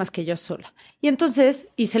sacar más que yo sola. Y entonces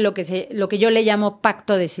hice lo que yo le llamo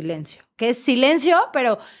pacto de silencio, que es silencio,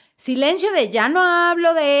 pero silencio de ya no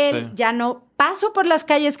hablo de él, ya no paso por las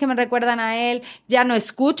calles que me recuerdan a él, ya no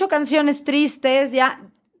escucho canciones tristes, ya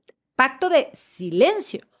pacto de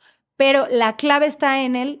silencio. Pero la clave está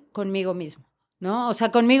en él conmigo mismo, ¿no? O sea,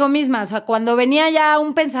 conmigo misma. O sea, cuando venía ya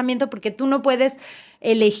un pensamiento, porque tú no puedes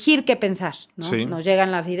elegir qué pensar, ¿no? Sí. Nos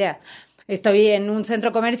llegan las ideas. Estoy en un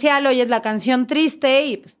centro comercial, oyes la canción triste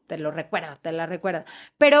y pues te la recuerda.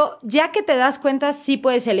 Pero ya que te das cuenta, sí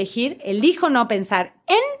puedes elegir, elijo no pensar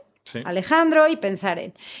en Alejandro y pensar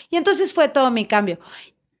en. Y entonces fue todo mi cambio.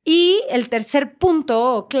 Y el tercer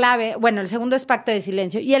punto o clave, bueno, el segundo es pacto de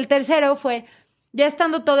silencio. Y el tercero fue, ya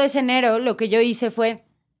estando todo ese enero, lo que yo hice fue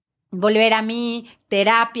volver a mí,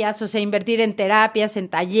 terapias, o sea, invertir en terapias, en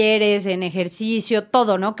talleres, en ejercicio,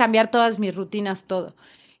 todo, ¿no? Cambiar todas mis rutinas, todo.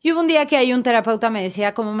 Y hubo un día que ahí un terapeuta me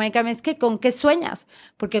decía, como, Mónica, es que ¿con qué sueñas?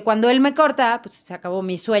 Porque cuando él me corta, pues se acabó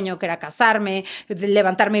mi sueño, que era casarme,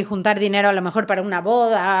 levantarme y juntar dinero a lo mejor para una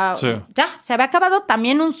boda. Sí. Ya, se había acabado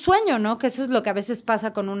también un sueño, ¿no? Que eso es lo que a veces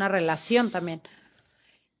pasa con una relación también.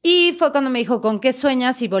 Y fue cuando me dijo, ¿con qué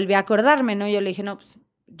sueñas? Y volví a acordarme, ¿no? Yo le dije, no, pues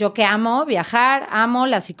yo que amo viajar, amo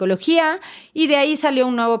la psicología. Y de ahí salió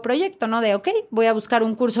un nuevo proyecto, ¿no? De, voy a buscar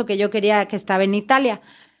un curso que yo quería que estaba en Italia.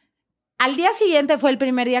 Al día siguiente fue el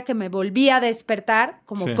primer día que me volví a despertar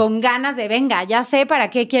como con ganas de, venga, ya sé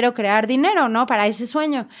para qué quiero crear dinero, ¿no? Para ese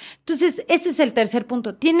sueño. Entonces, ese es el tercer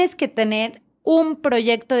punto. Tienes que tener un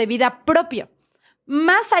proyecto de vida propio,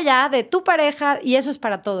 más allá de tu pareja, y eso es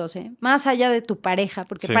para todos, más allá de tu pareja,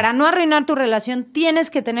 porque para no arruinar tu relación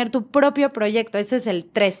tienes que tener tu propio proyecto. Ese es el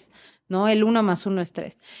 3, ¿no? El 1 más 1 es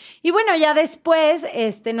 3. Y bueno, ya después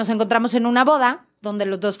nos encontramos en una boda, donde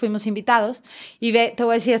los dos fuimos invitados, y te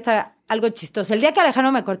voy a decir hasta algo chistoso. El día que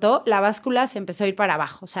Alejandro me cortó, la báscula se empezó a ir para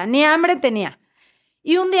abajo, o sea, ni hambre tenía.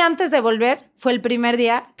 Y un día antes de volver, fue el primer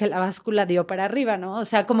día que la báscula dio para arriba, ¿no? O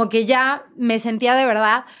sea, como que ya me sentía de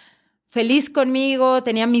verdad feliz conmigo,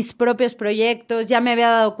 tenía mis propios proyectos, ya me había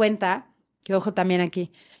dado cuenta, que ojo también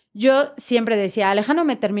aquí, yo siempre decía, Alejandro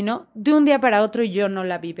me terminó de un día para otro y yo no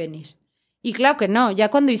la vi venir. Y claro que no,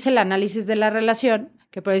 ya cuando hice el análisis de la relación,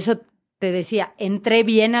 que por eso te decía, entré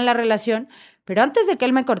bien a la relación, pero antes de que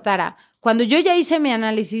él me cortara, cuando yo ya hice mi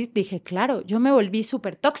análisis, dije, claro, yo me volví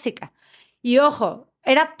súper tóxica. Y ojo,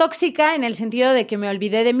 era tóxica en el sentido de que me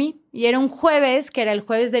olvidé de mí. Y era un jueves, que era el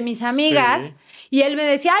jueves de mis amigas, y él me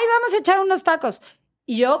decía, ay, vamos a echar unos tacos.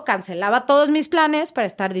 Y yo cancelaba todos mis planes para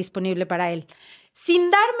estar disponible para él.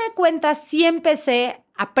 Sin darme cuenta, sí empecé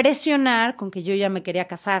a presionar con que yo ya me quería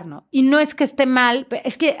casar, ¿no? Y no es que esté mal,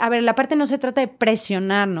 es que, a ver, la parte no se trata de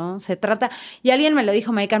presionar, ¿no? Se trata, y alguien me lo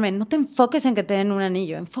dijo, Carmen, no te enfoques en que te den un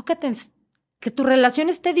anillo, enfócate en que tu relación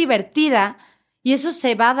esté divertida y eso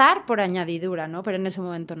se va a dar por añadidura, ¿no? Pero en ese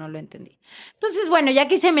momento no lo entendí. Entonces, bueno, ya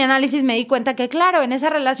que hice mi análisis me di cuenta que, claro, en esa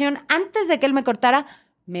relación, antes de que él me cortara,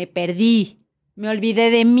 me perdí. Me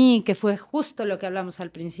olvidé de mí, que fue justo lo que hablamos al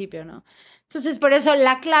principio, ¿no? Entonces, por eso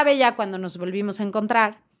la clave ya cuando nos volvimos a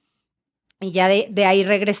encontrar, y ya de ahí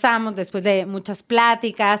regresamos después de muchas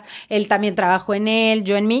pláticas, él también trabajó en él,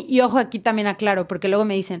 yo en mí, y ojo, aquí también aclaro, porque luego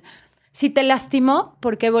me dicen, si te lastimó,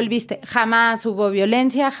 ¿por qué volviste? Jamás hubo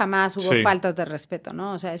violencia, jamás hubo faltas de respeto,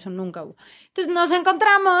 ¿no? O sea, eso nunca hubo. Entonces nos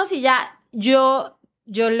encontramos y ya yo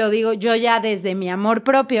lo digo, yo ya desde mi amor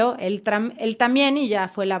propio, él también, y ya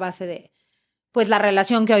fue la base de pues la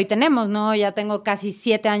relación que hoy tenemos, ¿no? Ya tengo casi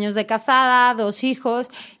 7 años de casada, 2 hijos,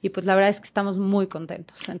 y pues la verdad es que estamos muy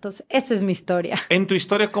contentos. Entonces, esa es mi historia. En tu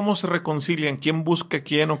historia, ¿cómo se reconcilian? ¿Quién busca a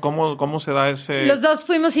quién o cómo se da ese...? Los dos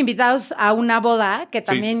fuimos invitados a una boda, que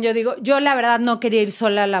también yo digo, yo la verdad no quería ir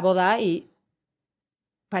sola a la boda y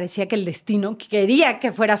parecía que el destino quería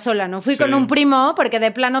que fuera sola, ¿no? Fui con un primo porque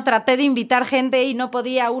de plano traté de invitar gente y no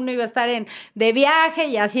podía, uno iba a estar de viaje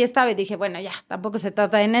y así estaba y dije, bueno, ya, tampoco se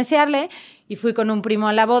trata de neciarle y fui con un primo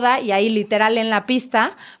a la boda y ahí literal en la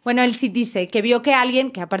pista, bueno, él sí dice que vio que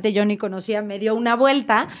alguien, que aparte yo ni conocía, me dio una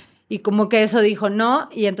vuelta y como que eso dijo no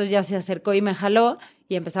y entonces ya se acercó y me jaló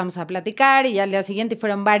y empezamos a platicar y ya al día siguiente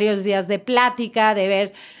fueron varios días de plática, de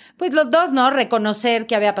ver... Pues los dos, ¿no? Reconocer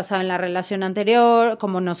qué había pasado en la relación anterior,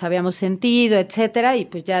 cómo nos habíamos sentido, etcétera, y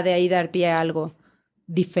pues ya de ahí dar pie a algo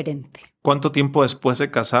diferente. ¿Cuánto tiempo después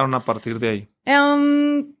se casaron a partir de ahí?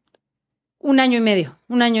 1 año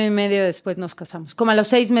y medio después nos casamos. Como a los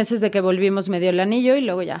 6 meses de que volvimos me dio el anillo y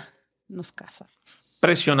luego ya nos casamos.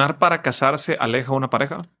 ¿Presionar para casarse aleja a una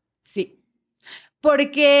pareja? Sí,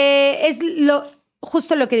 porque es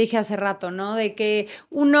justo lo que dije hace rato, ¿no? De que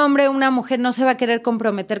un hombre o una mujer no se va a querer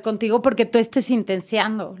comprometer contigo porque tú estés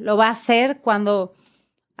intenciando. Lo va a hacer cuando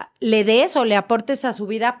le des o le aportes a su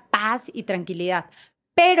vida paz y tranquilidad.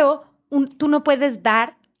 Pero tú no puedes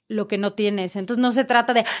dar lo que no tienes. Entonces no se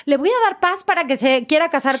trata de, le voy a dar paz para que se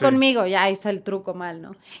quiera casar conmigo. Ya ahí está el truco mal,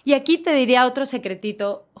 ¿no? Y aquí te diría otro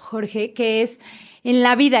secretito, Jorge, que es... En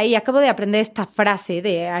la vida, y acabo de aprender esta frase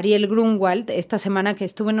de Ariel Grunwald, esta semana que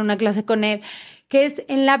estuve en una clase con él, que es,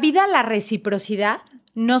 en la vida la reciprocidad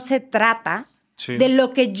no se trata de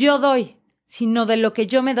lo que yo doy, sino de lo que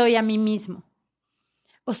yo me doy a mí mismo.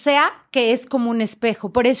 O sea, que es como un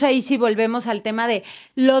espejo. Por eso ahí sí volvemos al tema de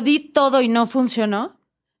lo di todo y no funcionó.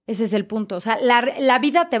 Ese es el punto. O sea, la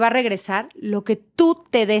vida te va a regresar lo que tú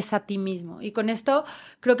te des a ti mismo. Y con esto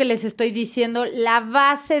creo que les estoy diciendo, la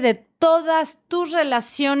base de todas tus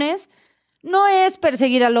relaciones no es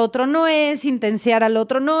perseguir al otro, no es intenciar al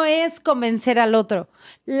otro, no es convencer al otro.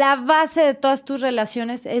 La base de todas tus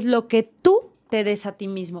relaciones es lo que tú te des a ti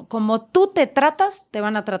mismo. Como tú te tratas, te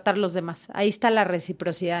van a tratar los demás. Ahí está la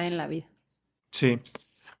reciprocidad en la vida. Sí.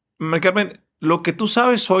 Carmen, lo que tú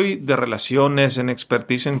sabes hoy de relaciones, en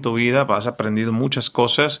expertise en tu vida, has aprendido muchas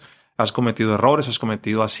cosas, has cometido errores, has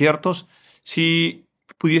cometido aciertos. Si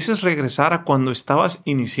pudieses regresar a cuando estabas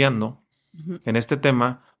iniciando en este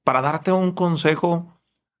tema, para darte un consejo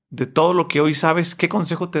de todo lo que hoy sabes, ¿qué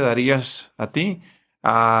consejo te darías a ti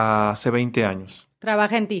hace 20 años?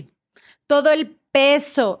 Trabaja en ti. Todo el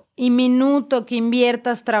peso y minuto que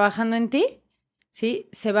inviertas trabajando en ti, ¿sí?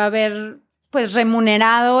 Se va a ver, pues,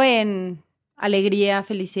 remunerado en alegría,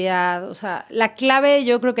 felicidad. O sea, la clave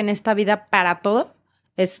yo creo que en esta vida para todo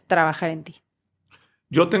es trabajar en ti.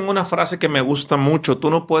 Yo tengo una frase que me gusta mucho.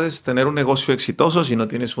 Tú no puedes tener un negocio exitoso si no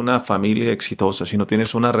tienes una familia exitosa, si no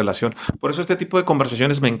tienes una relación. Por eso este tipo de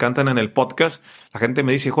conversaciones me encantan en el podcast. La gente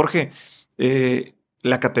me dice, Jorge,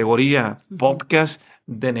 la categoría podcast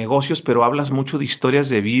de negocios, pero hablas mucho de historias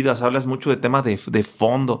de vidas, hablas mucho de temas de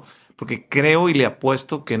fondo, porque creo y le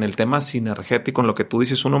apuesto que en el tema sinergético, en lo que tú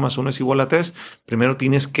dices 1 más 1 es igual a 3, primero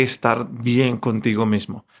tienes que estar bien contigo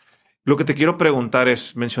mismo. Lo que te quiero preguntar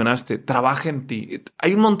es, mencionaste, trabaja en ti.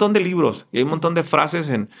 Hay un montón de libros y hay un montón de frases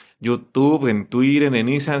en YouTube, en Twitter, en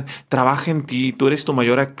Instagram. Trabaja en ti, tú eres tu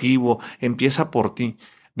mayor activo, empieza por ti.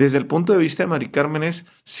 Desde el punto de vista de Mari Carmen es,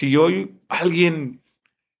 si hoy alguien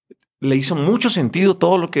le hizo mucho sentido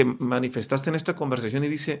todo lo que manifestaste en esta conversación y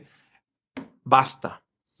dice, basta.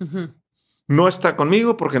 No está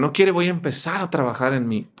conmigo porque no quiere, voy a empezar a trabajar en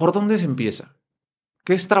mí. ¿Por dónde se empieza?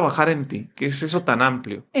 ¿Qué es trabajar en ti? ¿Qué es eso tan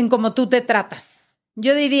amplio? En cómo tú te tratas.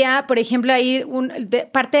 Yo diría, por ejemplo, ahí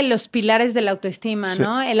parte de los pilares de la autoestima, sí,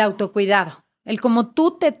 ¿no? El autocuidado. El cómo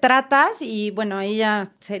tú te tratas y, bueno, ahí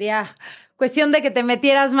ya sería cuestión de que te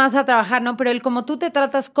metieras más a trabajar, ¿no? Pero el cómo tú te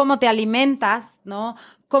tratas, cómo te alimentas, ¿no?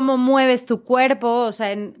 Cómo mueves tu cuerpo, o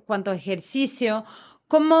sea, en cuanto a ejercicio,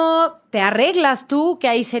 cómo te arreglas tú, que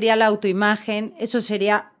ahí sería la autoimagen, eso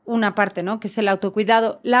sería una parte, ¿no? Que es el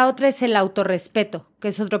autocuidado. La otra es el autorrespeto, que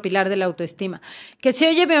es otro pilar de la autoestima. Que se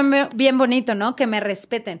oye bien bonito, ¿no? Que me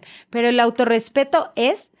respeten. Pero el autorrespeto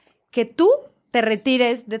es que tú te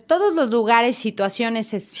retires de todos los lugares,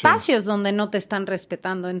 situaciones, espacios donde no te están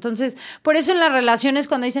respetando. Entonces, por eso en las relaciones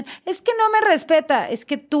cuando dicen, es que no me respeta, es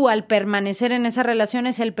que tú al permanecer en esa relación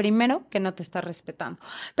es el primero que no te está respetando.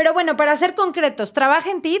 Pero bueno, para ser concretos, trabaja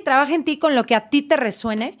en ti con lo que a ti te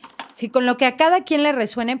resuene, sí, con lo que a cada quien le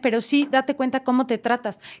resuene, pero sí date cuenta cómo te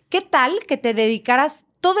tratas. ¿Qué tal que te dedicaras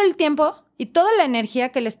todo el tiempo y toda la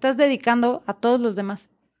energía que le estás dedicando a todos los demás?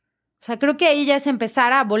 O sea, creo que ahí ya es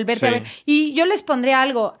empezar a volverte a ver. Y yo les pondría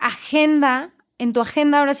algo, en tu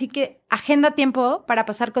agenda, ahora sí que agenda tiempo para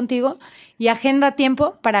pasar contigo y agenda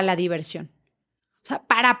tiempo para la diversión. O sea,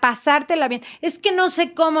 para pasártela bien. Es que no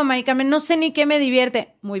sé cómo, Mari Carmen, no sé ni qué me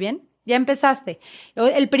divierte. Muy bien, Ya empezaste.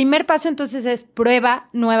 El primer paso entonces es prueba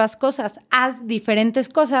nuevas cosas. Haz diferentes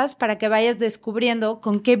cosas para que vayas descubriendo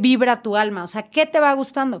con qué vibra tu alma. O sea, qué te va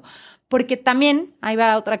gustando. Porque también, ahí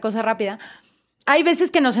va otra cosa rápida, hay veces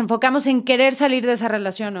que nos enfocamos en querer salir de esa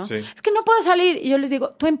relación, ¿no? Sí. Es que no puedo salir. Y yo les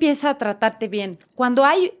digo, tú empieza a tratarte bien. Cuando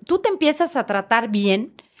tú te empiezas a tratar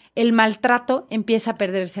bien, el maltrato empieza a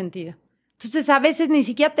perder sentido. Entonces, a veces ni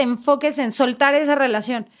siquiera te enfoques en soltar esa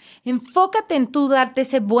relación. Enfócate en tú darte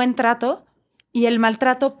ese buen trato y el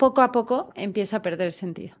maltrato poco a poco empieza a perder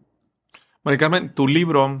sentido. Mari Carmen, tu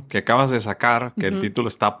libro que acabas de sacar, que el título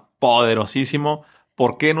está poderosísimo,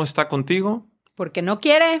 ¿por qué no está contigo? Porque no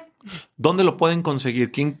quiere. ¿Dónde lo pueden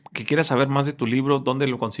conseguir? ¿Quién que quiera saber más de tu libro, dónde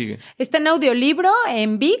lo consigue? Está en audiolibro,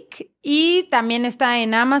 en Vic, y también está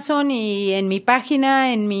en Amazon y en mi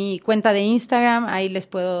página, en mi cuenta de Instagram. Ahí les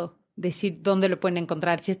puedo decir dónde lo pueden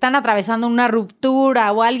encontrar. Si están atravesando una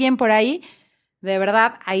ruptura o alguien por ahí, de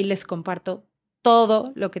verdad, ahí les comparto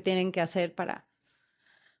todo lo que tienen que hacer para,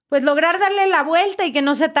 pues, lograr darle la vuelta y que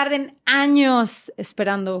no se tarden años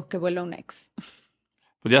esperando que vuelva un ex.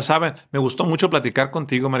 Pues ya saben, me gustó mucho platicar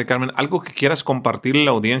contigo, Mari Carmen. Algo que quieras compartirle a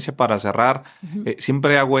la audiencia para cerrar.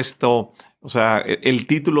 Siempre hago esto, o sea, el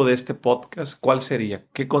título de este podcast, ¿cuál sería?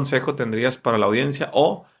 ¿Qué consejo tendrías para la audiencia?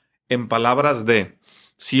 O, en palabras de,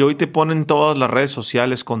 si hoy te ponen todas las redes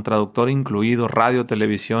sociales con traductor incluido, radio,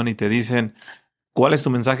 televisión, y te dicen, ¿cuál es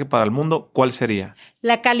tu mensaje para el mundo? ¿Cuál sería?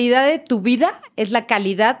 La calidad de tu vida es la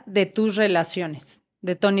calidad de tus relaciones.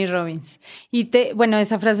 De Tony Robbins. Bueno,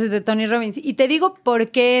 esa frase es de Tony Robbins. Y te digo por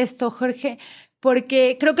qué esto, Jorge,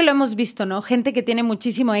 porque creo que lo hemos visto, ¿no? Gente que tiene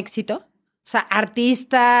muchísimo éxito, o sea,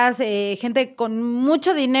 artistas, gente con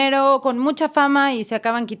mucho dinero, con mucha fama y se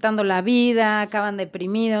acaban quitando la vida, acaban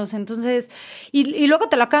deprimidos. Entonces, y luego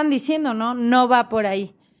te lo acaban diciendo, ¿no? No va por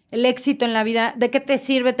ahí. El éxito en la vida, ¿de qué te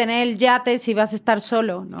sirve tener el yate si vas a estar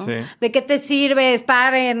solo, no? Sí. ¿De qué te sirve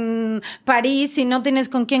estar en París si no tienes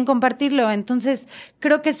con quién compartirlo? Entonces,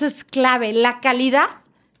 creo que eso es clave. La calidad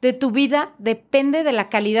de tu vida depende de la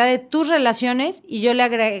calidad de tus relaciones y yo le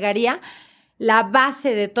agregaría, la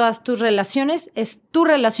base de todas tus relaciones es tu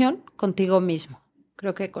relación contigo mismo.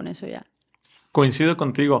 Creo que con eso ya. Coincido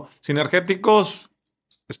contigo. Sinergéticos,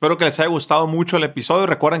 espero que les haya gustado mucho el episodio.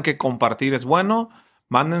 Recuerden que compartir es bueno.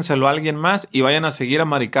 Mándenselo a alguien más y vayan a seguir a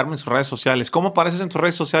Mari Carmen en sus redes sociales. ¿Cómo apareces en tus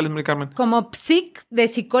redes sociales, Mari Carmen? Como psic de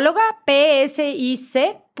psicóloga,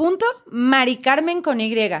 Mari Carmen con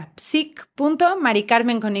Y. Mari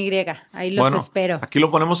Carmen con Y. Ahí los espero. Aquí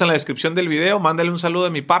lo ponemos en la descripción del video. Mándale un saludo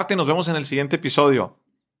de mi parte y nos vemos en el siguiente episodio.